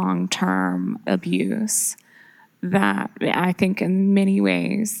long-term abuse that I think in many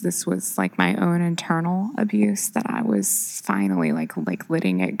ways this was like my own internal abuse that I was finally like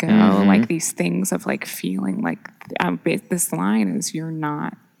letting it go. Like these things of like feeling like this line is, you're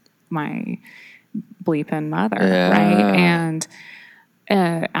not my bleeping mother, right? And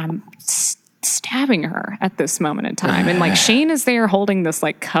I'm stabbing her at this moment in time. And like Shane is there holding this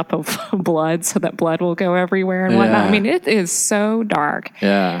like cup of blood so that blood will go everywhere and whatnot. I mean, it is so dark.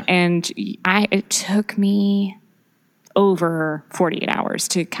 Yeah. And it took me over 48 hours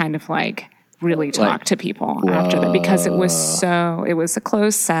to kind of like really talk to people after that, because it was a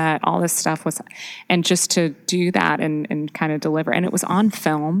closed set, all this stuff was, and just to do that and kind of deliver, and it was on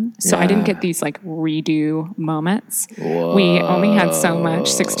film, so I didn't get these like redo moments. We only had so much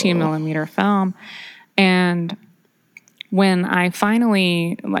 16 millimeter film, and when I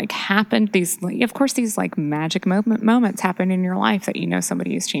finally like happened, of course these like magic moments happen in your life that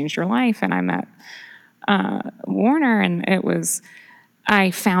somebody has changed your life, and I met Warner, and it was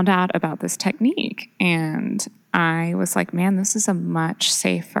I found out about this technique, and I was like, man, this is a much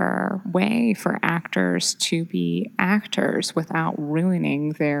safer way for actors to be actors without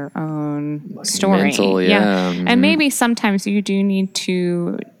ruining their own story. Mental, yeah. And maybe sometimes you do need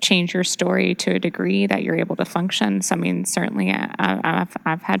to change your story to a degree that you're able to function. So, I mean, certainly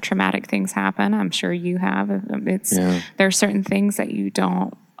I've had traumatic things happen. I'm sure you have. There are certain things that you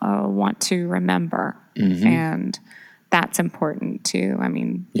don't want to remember. And that's important too. I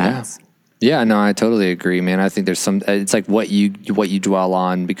mean, that's... Yeah, no, I totally agree, man. I think there's it's like what you dwell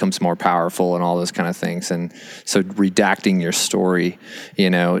on becomes more powerful and all those kind of things. And so redacting your story,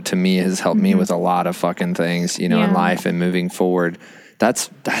 to me has helped me with a lot of fucking things, in life and moving forward.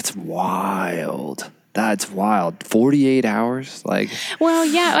 That's wild. That's wild. 48 hours? Well,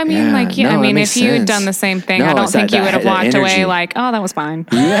 yeah. I mean, if you had done the same thing, I don't think you would have walked away like, oh, that was fine.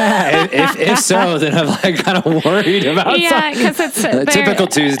 Yeah. if so, then I'm kind of worried about something. Because it's a typical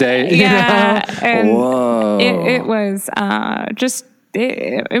Tuesday. Yeah. And whoa. It was just.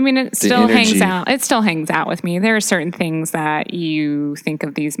 It still hangs out. It still hangs out with me. There are certain things that you think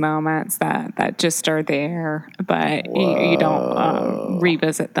of these moments that just are there, but you don't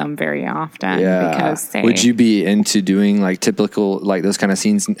revisit them very often because they... Would you be into doing typical those kind of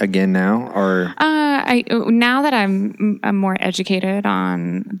scenes again now, or? Now that I'm more educated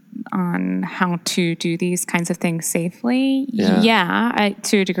on how to do these kinds of things safely,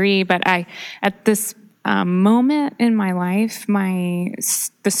 to a degree, but at this moment in my life,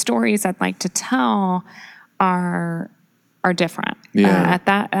 the stories I'd like to tell are different. At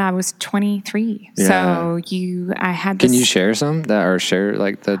that, I was 23, so I had. Can you share some or share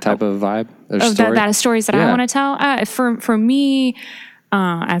the type of vibe? That is stories that I want to tell. For me,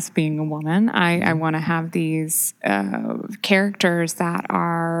 as being a woman, I want to have these characters that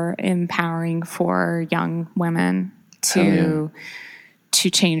are empowering for young women to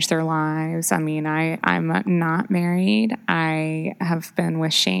change their lives. I mean, I'm not married. I have been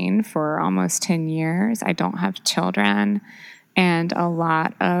with Shane for almost 10 years. I don't have children. And a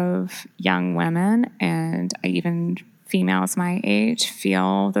lot of young women and even females my age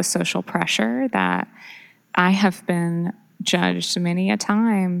feel the social pressure that I have been judged many a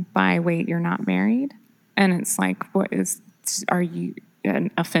time by, wait, you're not married? And it's like, are you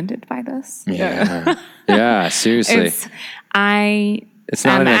offended by this? Yeah. Yeah, seriously. It's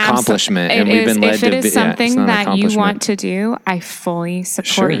not an accomplishment, and we've been led to. If it is something that you want to do, I fully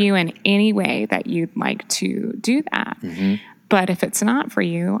support you in any way that you'd like to do that. But if it's not for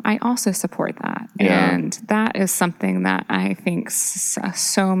you, I also support that. And that is something that I think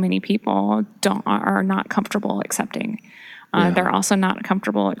so many people are not comfortable accepting. They're also not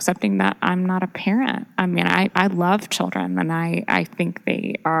comfortable accepting that I'm not a parent. I mean, I love children, and I think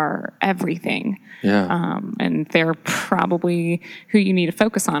they are everything. Yeah. And they're probably who you need to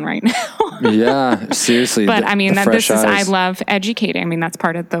focus on right now. Yeah, seriously. But I mean, I love educating. I mean, that's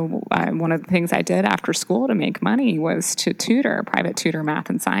part of one of the things I did after school to make money was to private tutor math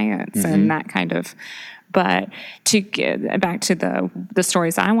and science and that kind of. But to get back to the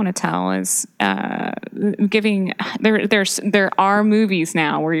stories I want to tell is giving. There are movies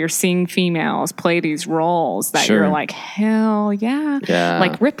now where you're seeing females play these roles that you're like, hell yeah,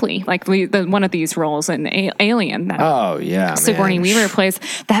 like Ripley, like one of these roles in Alien. That Sigourney Weaver plays.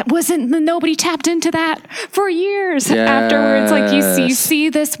 That wasn't nobody tapped into that for years afterwards. Like you see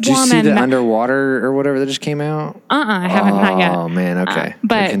this Did woman. You see the Underwater or whatever that just came out? I haven't, not yet. Oh man, okay.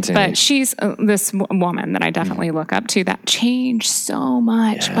 But she's this woman that I definitely look up to that changed so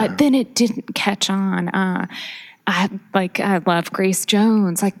much, but then it didn't catch on. I love Grace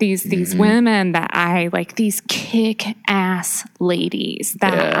Jones, like these women that I like, these kick-ass ladies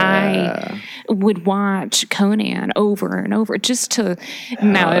that I would watch Conan over and over just to,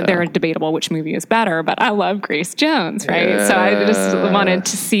 now they're debatable which movie is better, but I love Grace Jones, right? So I just wanted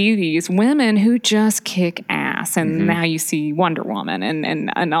to see these women who just kick ass, and now you see Wonder Woman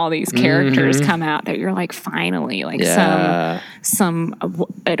and all these characters come out that you're like, finally, like some,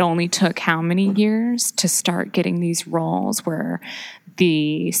 it only took how many years to start getting these roles where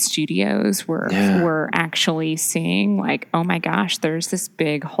the studios were actually seeing like, oh my gosh, there's this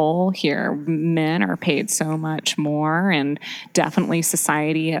big hole here. Men are paid so much more, and definitely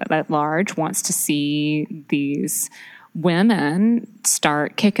society at large wants to see these women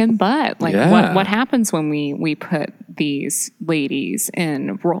start kicking butt. Like what happens when we put these ladies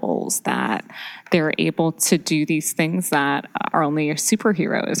in roles that they're able to do these things that are only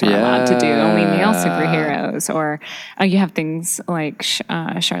superheroes are allowed to do, only male superheroes, or you have things like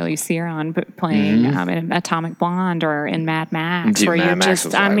Charlize Theron playing in Atomic Blonde or in Mad Max, Dude, where Mad you're Max just,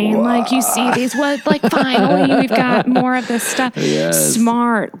 was like, like you see these, finally we've got more of this stuff,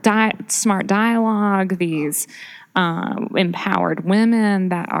 smart dialogue, these empowered women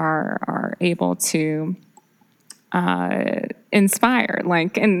that are able to inspire,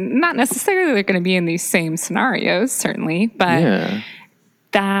 and not necessarily they're going to be in these same scenarios, certainly, but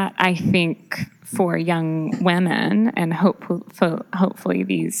that I think for young women and hopefully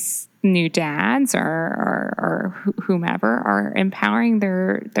these new dads or whomever are empowering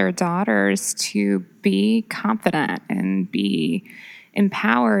their daughters to be confident and be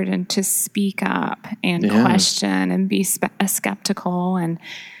empowered and to speak up and question and be skeptical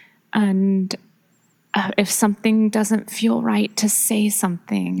and if something doesn't feel right, to say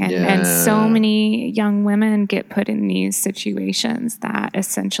something. And so many young women get put in these situations that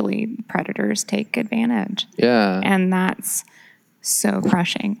essentially predators take advantage. Yeah. And that's so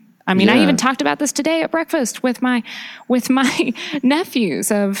crushing. I mean, I even talked about this today at breakfast with my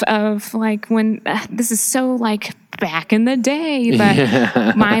nephews of like when this is so like back in the day,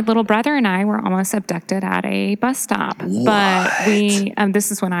 but my little brother and I were almost abducted at a bus stop. What? But we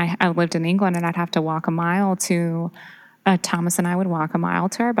this is when I lived in England, and I'd have to walk a mile to Thomas and I would walk a mile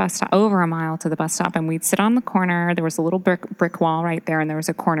to our bus stop, over a mile to the bus stop, and we'd sit on the corner. There was a little brick wall right there, and there was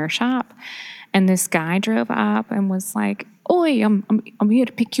a corner shop. And this guy drove up and was like, "Oi, I'm here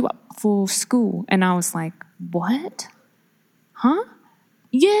to pick you up for school." And I was like, "What? Huh?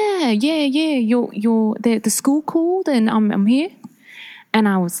 Yeah. You're the school called, and I'm here." And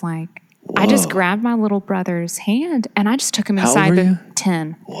I was like, I just grabbed my little brother's hand and I just took him inside the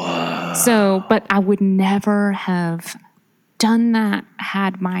 10. Whoa. So, but I would never have done that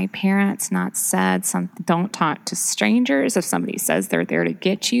had my parents not said something. Don't talk to strangers. If somebody says they're there to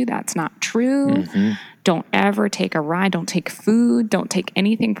get you, that's not true. Mm-hmm. Don't ever take a ride. Don't take food. Don't take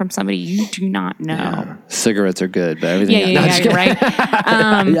anything from somebody you do not know. Yeah. Cigarettes are good, but everything else. You're right.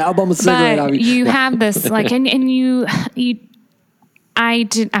 I'll bum a cigarette. But you have this, like, and you I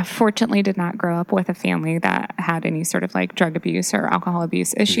fortunately did not grow up with a family that had any sort of like drug abuse or alcohol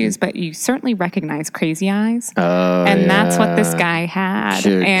abuse issues, but you certainly recognize crazy eyes. And that's what this guy had.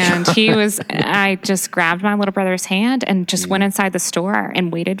 Shoot. And I just grabbed my little brother's hand and just went inside the store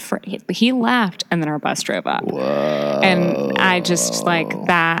and waited he left, and then our bus drove up. Whoa. And I just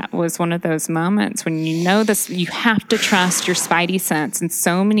that was one of those moments when you know this, you have to trust your spidey sense. And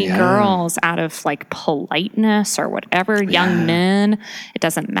so many girls, out of like politeness or whatever, young men, it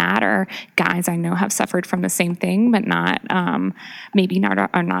doesn't matter. Guys I know have suffered from the same thing, but not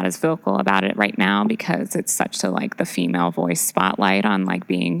are not as vocal about it right now because it's such the female voice spotlight on like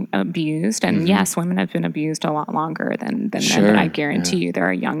being abused. And yes, women have been abused a lot longer than men. But I guarantee you there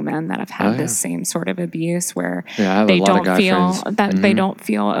are young men that have had this same sort of abuse where they don't feel that they don't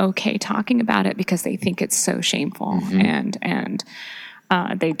feel okay talking about it because they think it's so shameful and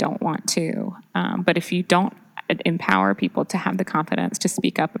they don't want to. But if you don't empower people to have the confidence to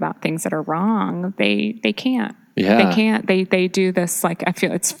speak up about things that are wrong, they can't. Yeah. They can't. They do this, like, I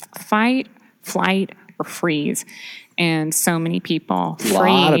feel it's fight, flight, or freeze. And so many people freeze. A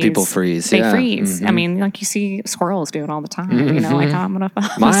lot of people freeze. They freeze. Mm-hmm. I mean, like you see squirrels do it all the time. You know, like, I'm going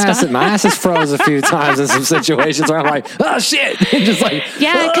to... My ass has froze a few times in some situations where I'm like, oh, shit. Just like...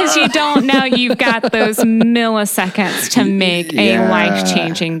 Yeah, because you don't know you've got those milliseconds to make a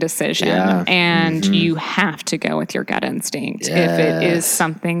life-changing decision. Yeah. And you have to go with your gut instinct. Yes. If it is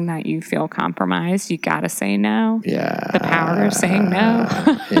something that you feel compromised, you got to say no. Yeah. The power of saying no.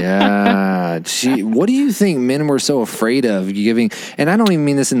 Yeah. Gee, what do you think men were so afraid of giving? And I don't even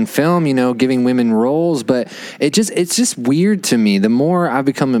mean this in film, giving women roles, but it's just weird to me. The more I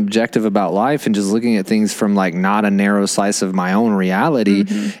become objective about life and just looking at things from like not a narrow slice of my own reality,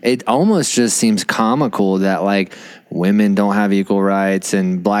 it almost just seems comical that like women don't have equal rights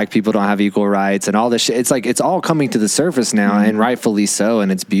and black people don't have equal rights and all this shit. It's like, it's all coming to the surface now and rightfully so.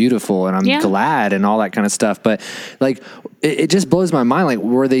 And it's beautiful and I'm glad and all that kind of stuff. But like, it just blows my mind. Like,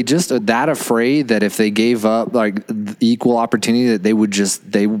 were they just that afraid that if they gave up like equal opportunity that they would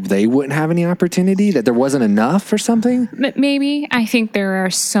just, they wouldn't have any opportunity, that there wasn't enough or something? Maybe. I think there are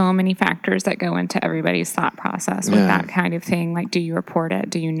so many factors that go into everybody's thought process with that kind of thing. Like, do you report it?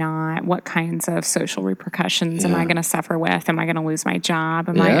 Do you not? What kinds of social repercussions am I going to to suffer with? Am I going to lose my job?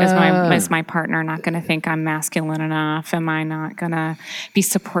 Is my partner not going to think I'm masculine enough? Am I not going to be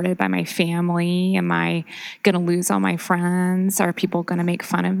supported by my family? Am I going to lose all my friends? Are people going to make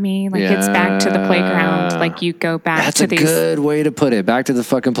fun of me? Like, it's back to the playground. Like, you go back to these. That's a good way to put it. Back to the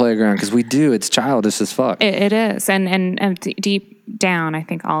fucking playground, because we do. It's childish as fuck. It is. And deep down, I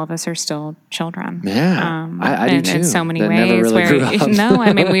think all of us are still children. Yeah, I do too. In so many that ways. Never really grew up. No,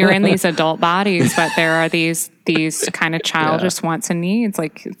 I mean, we were in these adult bodies, but there are these kind of childish wants and needs.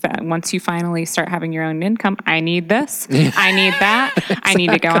 Like, that once you finally start having your own income, I need this, I need that, I need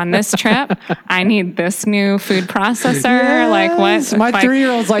to go on this trip, I need this new food processor. Yes. Like, what? My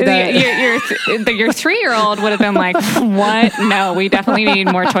 3-year-old's like that. Your 3-year-old would have been like, what? No, we definitely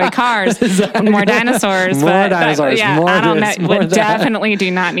need more toy cars, exactly. More dinosaurs. More dinosaurs. Yeah, more I don't this, know. Would definitely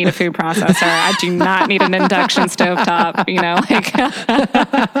do not need a food processor. I do not need an induction stovetop. You know, like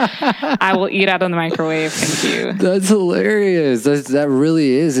I will eat out of the microwave. Thank you. That's hilarious. That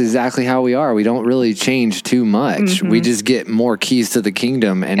really is exactly how we are. We don't really change too much. Mm-hmm. We just get more keys to the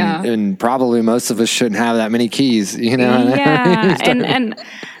kingdom, and probably most of us shouldn't have that many keys. You know? Yeah, and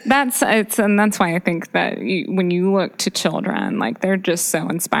that's why I think that when you look to children, like, they're just so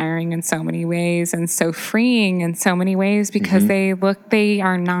inspiring in so many ways and so freeing in so many ways, because they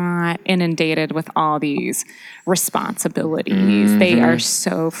are not inundated with all these responsibilities. Mm-hmm. They are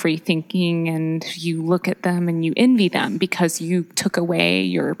so free thinking, and you look at them and you envy them because you took away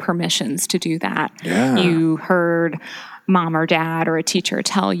your permissions to do that. Yeah. You heard mom or dad or a teacher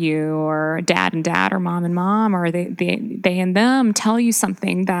tell you, or dad and dad, or mom and mom, or they and them tell you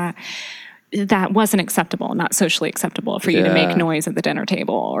something that wasn't acceptable, not socially acceptable for you to make noise at the dinner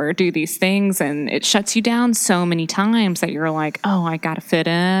table or do these things. And it shuts you down so many times that you're like, oh, I got to fit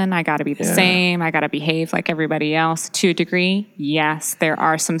in. I got to be the same. I got to behave like everybody else. To a degree, yes, there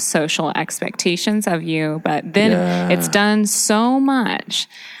are some social expectations of you, but then it's done so much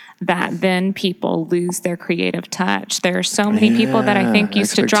that then people lose their creative touch. There are so many people that I think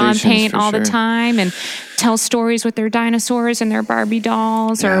used to draw and paint all the time and tell stories with their dinosaurs and their Barbie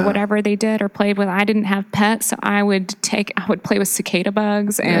dolls or whatever they did or played with. I didn't have pets, so I would play with cicada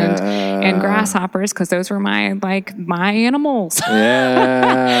bugs and grasshoppers, because those were my animals.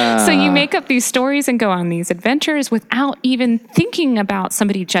 Yeah. So you make up these stories and go on these adventures without even thinking about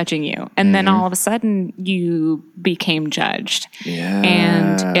somebody judging you. And then all of a sudden you became judged. Yeah.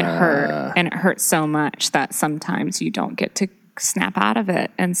 And it hurt. And it hurt so much that sometimes you don't get to snap out of it.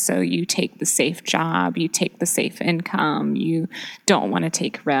 And so you take the safe job, you take the safe income, you don't want to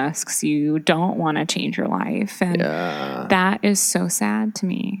take risks, you don't want to change your life. And that is so sad to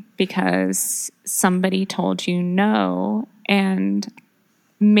me, because somebody told you no, and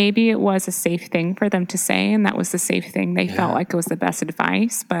maybe it was a safe thing for them to say, and that was the safe thing they felt like it was the best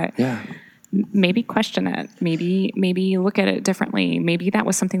advice, but maybe question it. Maybe look at it differently. Maybe that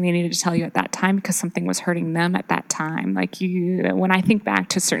was something they needed to tell you at that time because something was hurting them at that time. Like, when I think back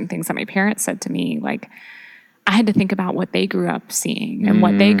to certain things that my parents said to me, like, I had to think about what they grew up seeing and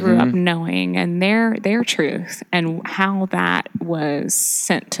what they grew up knowing, and their truth, and how that was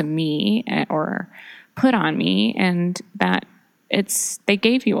sent to me or put on me, and that they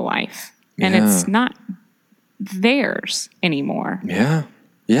gave you a life and it's not theirs anymore. Yeah.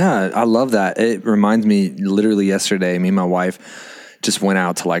 Yeah, I love that. It reminds me, literally yesterday, me and my wife just went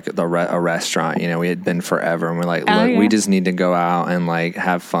out to like a restaurant. You know, we had been forever, and we're like, look, we just need to go out and like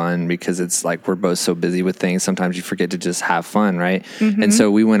have fun, because it's like we're both so busy with things. Sometimes you forget to just have fun, right? Mm-hmm. And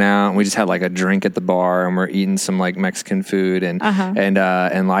so we went out and we just had like a drink at the bar, and we're eating some like Mexican food, and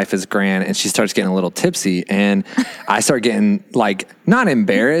life is grand. And she starts getting a little tipsy, and I start getting like not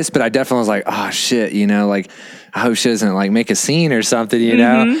embarrassed, but I definitely was like, oh shit, you know, like, I hope she doesn't like make a scene or something, you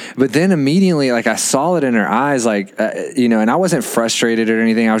know? But then immediately, like, I saw it in her eyes, like, you know, and I wasn't frustrated or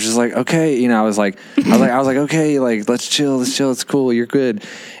anything. I was just like, okay, you know, I was like, okay, like, let's chill. It's cool. You're good.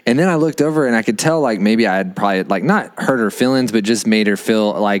 And then I looked over and I could tell, like, maybe I had probably like not hurt her feelings, but just made her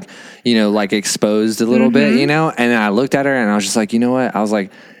feel like, you know, like exposed a little bit, you know? And then I looked at her and I was just like, you know what? I was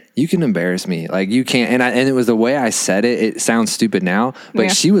like, you can embarrass me. Like, you can't. And it was the way I said it. It sounds stupid now, but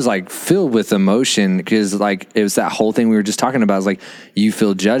she was like filled with emotion, because like it was that whole thing we were just talking about. It's like, you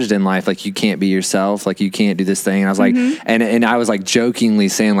feel judged in life. Like, you can't be yourself. Like, you can't do this thing. And I was like, and I was like jokingly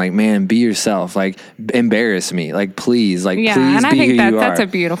saying like, man, be yourself. Like, embarrass me. Like, please, like, please and I be think who you are. That's a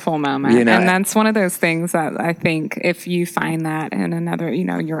beautiful moment. You know, and that's one of those things that I think if you find that in another, you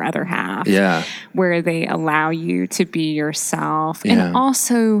know, your other half, where they allow you to be yourself, and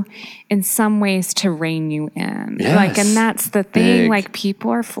also in some ways to rein you in. Like, and that's the thing, like,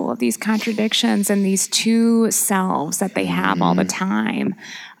 people are full of these contradictions and these two selves that they have all the time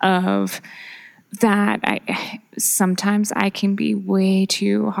of that sometimes I can be way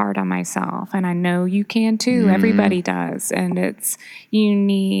too hard on myself, and I know you can too. Everybody does. And you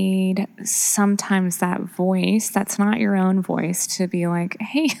need sometimes that voice that's not your own voice to be like,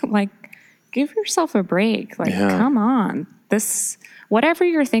 hey, like, give yourself a break. Like, come on, whatever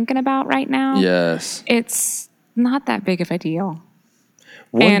you're thinking about right now. Yes. It's not that big of a deal.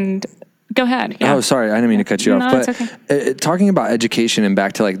 And go ahead. Yeah. Oh, sorry. I didn't mean to cut you off. But it's okay. Talking about education and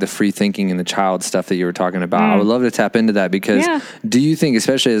back to like the free thinking and the child stuff that you were talking about, I would love to tap into that because do you think,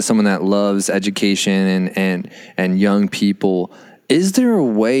 especially as someone that loves education and young people, is there a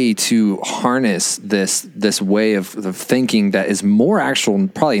way to harness this way of thinking that is more actual,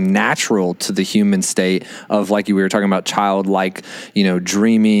 probably natural to the human state of, like we were talking about, childlike,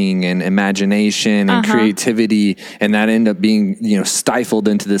 dreaming and imagination and creativity, and that end up being, stifled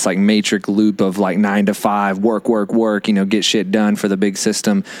into this like matrix loop of like 9 to 5, work, get shit done for the big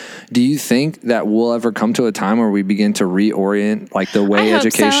system. Do you think that we'll ever come to a time where we begin to reorient like the way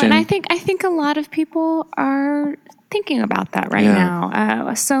education? So. And I think a lot of people are thinking about that right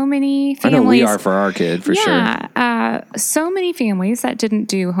now. So many families. I know we are for our kid, for sure. So many families that didn't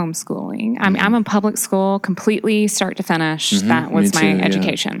do homeschooling. I'm in public school completely start to finish. That was my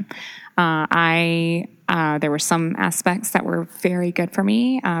education. There were some aspects that were very good for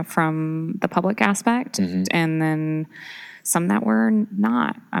me from the public aspect, and then some that were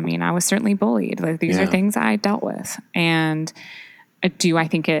not. I mean, I was certainly bullied. Like, these are things I dealt with. And do I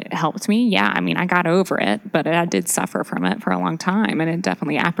think it helped me? Yeah. I mean, I got over it, but I did suffer from it for a long time, and it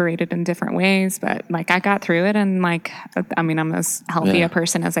definitely operated in different ways. But like, I got through it, and like, I mean, I'm as healthy a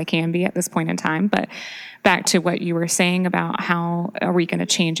person as I can be at this point in time. But back to what you were saying about how are we going to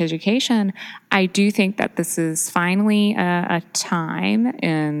change education, I do think that this is finally a time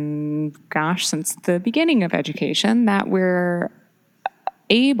since the beginning of education that we're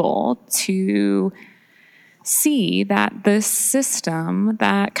able to see that this system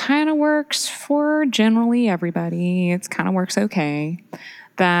that kind of works for generally everybody, it kind of works okay,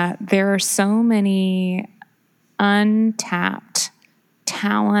 that there are so many untapped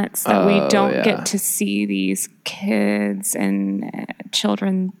talents that we don't get to see these kids and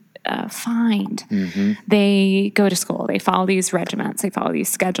children find. They go to school, they follow these regiments, they follow these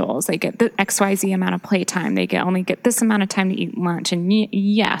schedules, they get the XYZ amount of playtime, they only get this amount of time to eat lunch. And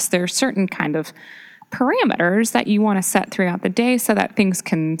yes, there are certain kind of parameters that you want to set throughout the day so that things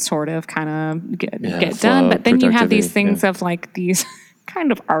can sort of kind of get done. But then you have these things of like these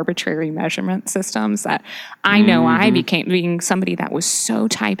kind of arbitrary measurement systems that I know I became, being somebody that was so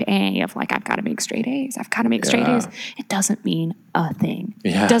type A of like, I've got to make straight A's. I've got to make straight A's. It doesn't mean a thing.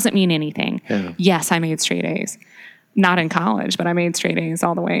 It doesn't mean anything. Yes, I made straight A's. Not in college, but I made straight A's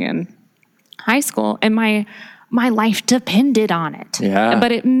all the way in high school. And my life depended on it.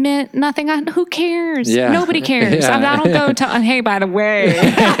 But it meant nothing. Who cares? Nobody cares. I don't go to, hey, by the way.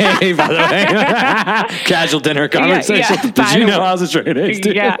 Hey, by the way. Casual dinner conversation. Did you know I was a straight A's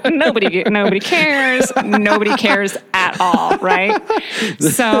too? Nobody cares. Nobody cares at all, right?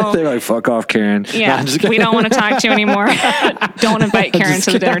 So they're like, fuck off, Karen. Yeah, no, we don't want to talk to you anymore. Don't invite Karen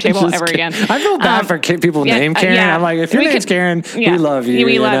to the dinner table ever again. I feel bad for people named Karen. I'm like, if your name's Karen, we love you.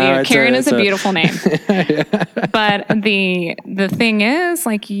 We love you. Karen is a beautiful name. But the thing is,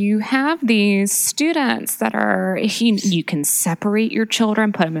 like, you have these students that are, you can separate your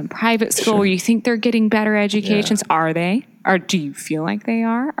children, put them in private school. You think they're getting better educations. Are they? Or do you feel like they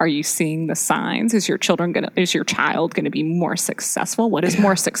are? Are you seeing the signs? Is your child going to be more successful? What does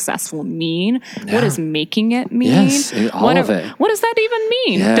more successful mean? What does making it mean? Yes, all of it. What does that even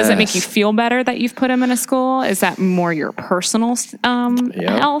mean? Yes. Does it make you feel better that you've put them in a school? Is that more your personal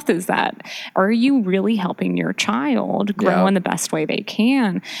health? Are you really helping your child grow in the best way they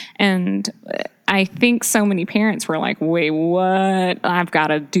can? And I think so many parents were like, wait, what? I've got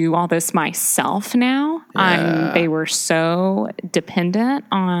to do all this myself now. They were so dependent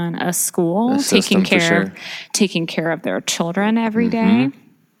on a school taking care of their children every day.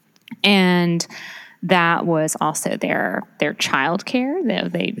 And that was also their child care.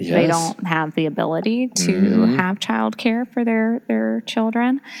 They don't have the ability to have child care for their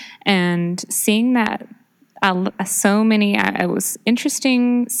children. And seeing that, it was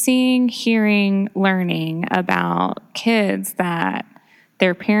interesting seeing, hearing, learning about kids that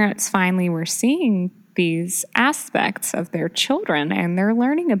their parents finally were seeing these aspects of their children and their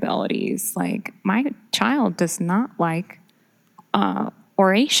learning abilities. Like, my child does not like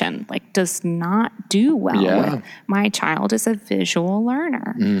oration, does not do well with. My child is a visual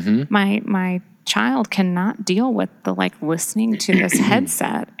learner. My child cannot deal with the listening to this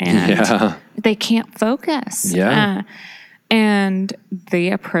headset, and they can't focus. And the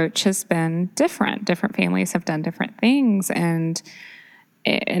approach has been different. Different families have done different things. And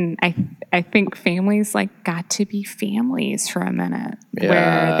I think families like got to be families for a minute,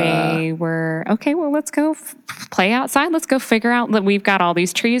 where they were, okay, well, let's go play outside. Let's go figure out that we've got all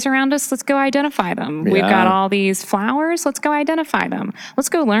these trees around us. Let's go identify them. We've got all these flowers. Let's go identify them. Let's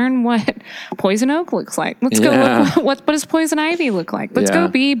go learn what poison oak looks like. Let's go look what does poison ivy look like. Let's go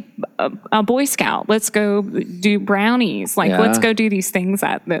be a Boy Scout. Let's go do brownies. Like, let's go do these things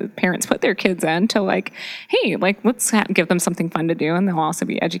that the parents put their kids in to, like, hey, like, let's give them something fun to do. And they'll also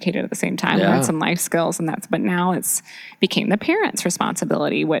be educated at the same time, learn some life skills, but now it's became the parents'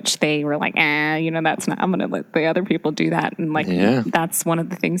 responsibility, which they were like, that's not, I'm going to let the other people do that. And like, that's one of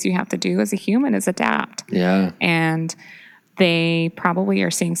the things you have to do as a human is adapt. Yeah. And they probably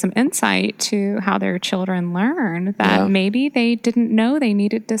are seeing some insight to how their children learn that maybe they didn't know they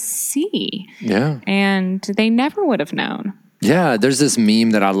needed to see. Yeah. And they never would have known. Yeah, there's this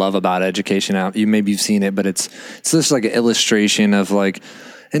meme that I love about education. Maybe you've seen it, but it's just like an illustration of like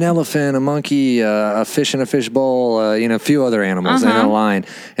an elephant, a monkey, a fish in a fish bowl, a few other animals in a line.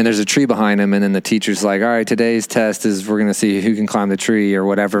 And there's a tree behind them. And then the teacher's like, all right, today's test is we're going to see who can climb the tree or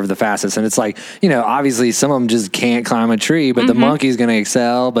whatever the fastest. And it's like, obviously some of them just can't climb a tree, but the monkey's going to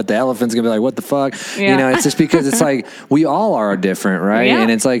excel, but the elephant's going to be like, what the fuck? Yeah. It's just because it's like, we all are different, right? Yeah. And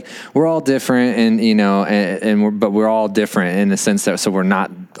it's like, we're all different but we're all different in the sense that, so we're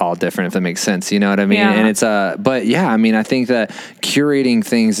not all different, if that makes sense. You know what I mean? Yeah. And it's, I think that curating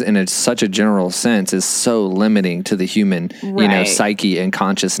things in such a general sense is so limiting to the human, psyche and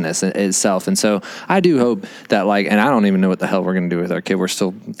consciousness itself. And so I do hope that and I don't even know what the hell we're going to do with our kid. We're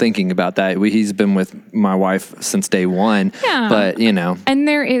still thinking about that. He's been with my wife since day one, but And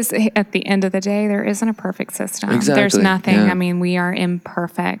there is, at the end of the day, there isn't a perfect system. Exactly. There's nothing. Yeah. I mean, we are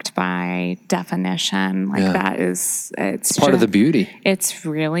imperfect by definition. That is, it's part of the beauty. It's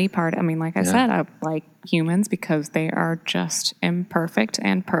really part, like I said, I like humans because they are just imperfect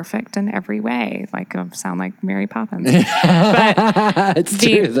and perfect in every way. Like, I sound like Mary Poppins. But it's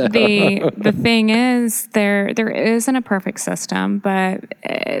true, though. The thing is, there isn't a perfect system, but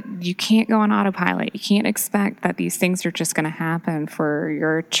you can't go on autopilot. You can't expect that these things are just going to happen for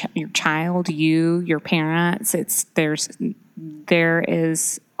your child, your parents. There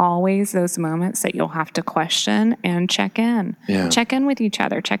is always those moments that you'll have to question and check in. Yeah. Check in with each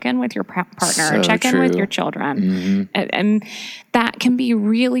other. Check in with your partner. Check in with your children. Mm-hmm. And that can be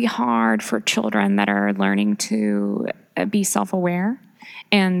really hard for children that are learning to be self-aware.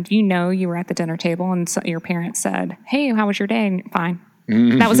 And you were at the dinner table and your parents said, hey, how was your day? And, fine.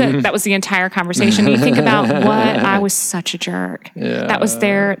 That was it. That was the entire conversation. You think about I was such a jerk. Yeah. That was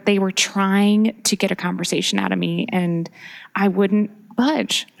they were trying to get a conversation out of me and I wouldn't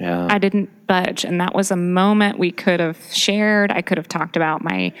budge. Yeah. I didn't budge. And that was a moment we could have shared. I could have talked about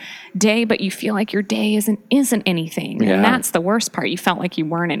my day, but you feel like your day isn't anything. Yeah. And that's the worst part. You felt like you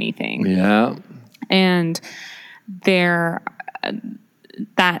weren't anything. Yeah. And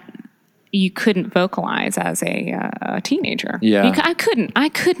that you couldn't vocalize as a teenager. Yeah. I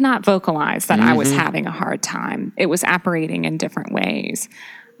could not vocalize that I was having a hard time. It was apparating in different ways.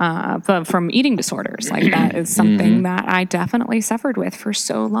 From eating disorders. Like, that is something that I definitely suffered with for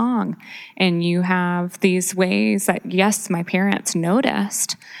so long. And you have these ways that, yes, my parents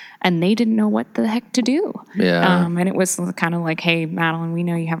noticed, and they didn't know what the heck to do. Yeah. And it was kind of like, hey, Madeline, we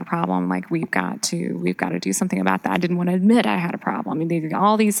know you have a problem. Like, we've got to do something about that. I didn't want to admit I had a problem. I mean,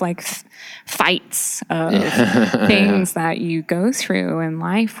 all these fights of things that you go through in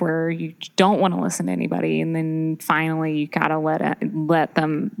life where you don't want to listen to anybody. And then finally you got to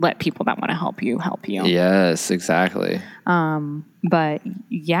let people that want to help you. Yes, exactly. But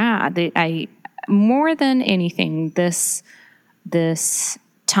yeah, I more than anything, this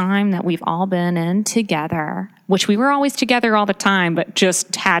time that we've all been in together, which we were always together all the time, but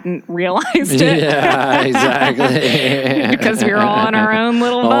just hadn't realized it. Yeah, exactly. Because we were all in our own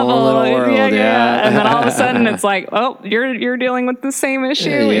little bubble. World, yeah. And then all of a sudden it's like, oh, you're dealing with the same issue.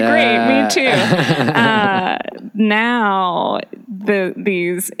 Yeah. Great, me too. Now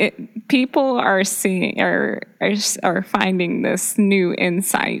people are finding this new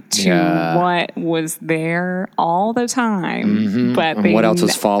insight to what was there all the time, but what else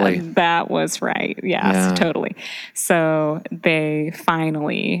was folly? That was right. Yes, totally. So they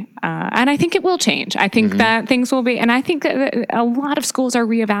finally, and I think it will change. I think that things will be, and I think that a lot of schools are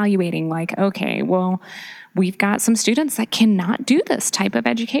reevaluating. Like, okay, well, we've got some students that cannot do this type of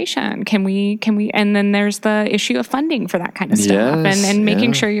education. Can we, and then there's the issue of funding for that kind of stuff and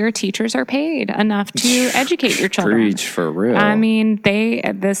making sure your teachers are paid enough to educate your children. Preach for real. I mean,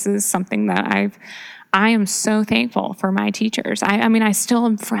 this is something that I am so thankful for my teachers. I mean, I still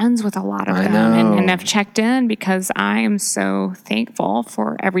am friends with a lot of them and have checked in because I am so thankful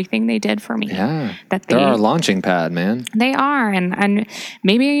for everything they did for me. Yeah. That they're our launching pad, man. They are. And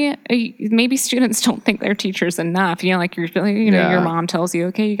maybe students don't think they're teachers enough. You know, like your mom tells you,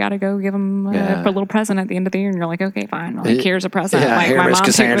 okay, you got to go give them a little present at the end of the year. And you're like, okay, fine. Like, here's a present. Yeah, like here, my Miss mom,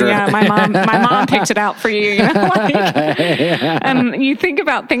 Cassandra. my mom picked it out for you. You know? And you think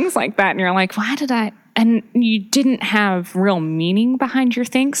about things like that and you're like, why did I? And you didn't have real meaning behind your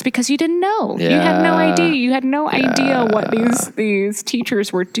thanks because you didn't know. Yeah. You had no idea. You had no idea what these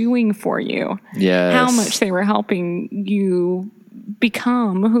teachers were doing for you. Yes. How much they were helping you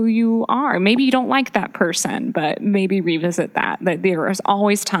become who you are. Maybe you don't like that person, but maybe revisit that there is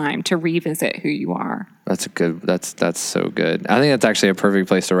always time to revisit who you are. That's so good. I think that's actually a perfect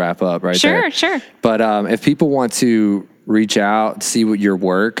place to wrap up right there. Sure. But if people want to reach out, see what your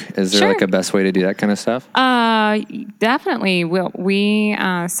work, is there like a best way to do that kind of stuff? Definitely.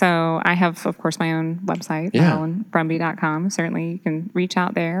 So I have, of course, my own website, MadelineBrumby.com. Certainly you can reach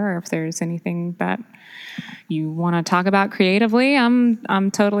out there, or if there's anything that you want to talk about creatively,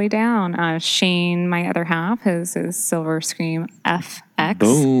 I'm totally down. Shane, my other half, is Silver Scream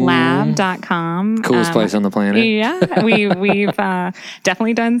FXLab.com. Coolest place on the planet. Yeah, we've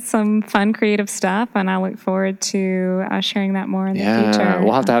definitely done some fun creative stuff, and I look forward to sharing that more in the future.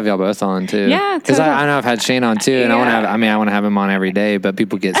 We'll have to have y'all both on too. Yeah, because totally. I know I've had Shane on too, and I want to have him on every day. But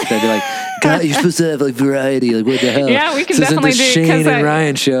people they'd be like, God, you're supposed to have like variety. Like, what the hell? Yeah, we can this definitely isn't the do Shane and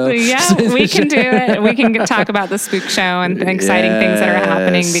Ryan show. Yeah, we can do it. We can talk about the spook show and the exciting things that are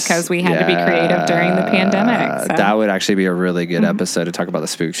happening because we had to be creative during the pandemic. So. That would actually be a really good episode to talk about the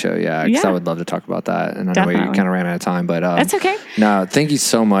spook show. Yeah, because I would love to talk about that. And I know we kind of ran out of time, but that's okay. No, thank you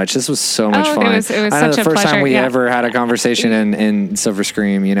so much. This was so much fun. It was I know such the a first pleasure. time we ever had a conversation in Silver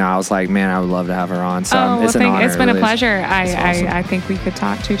Scream, I was like, man, I would love to have her on. So it's an honor. It's been really a pleasure. Awesome. I think we could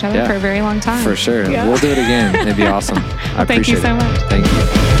talk to each other for a very long time. For sure. Yeah. We'll do it again. It'd be awesome. I Thank you appreciate so it. much. Thank you.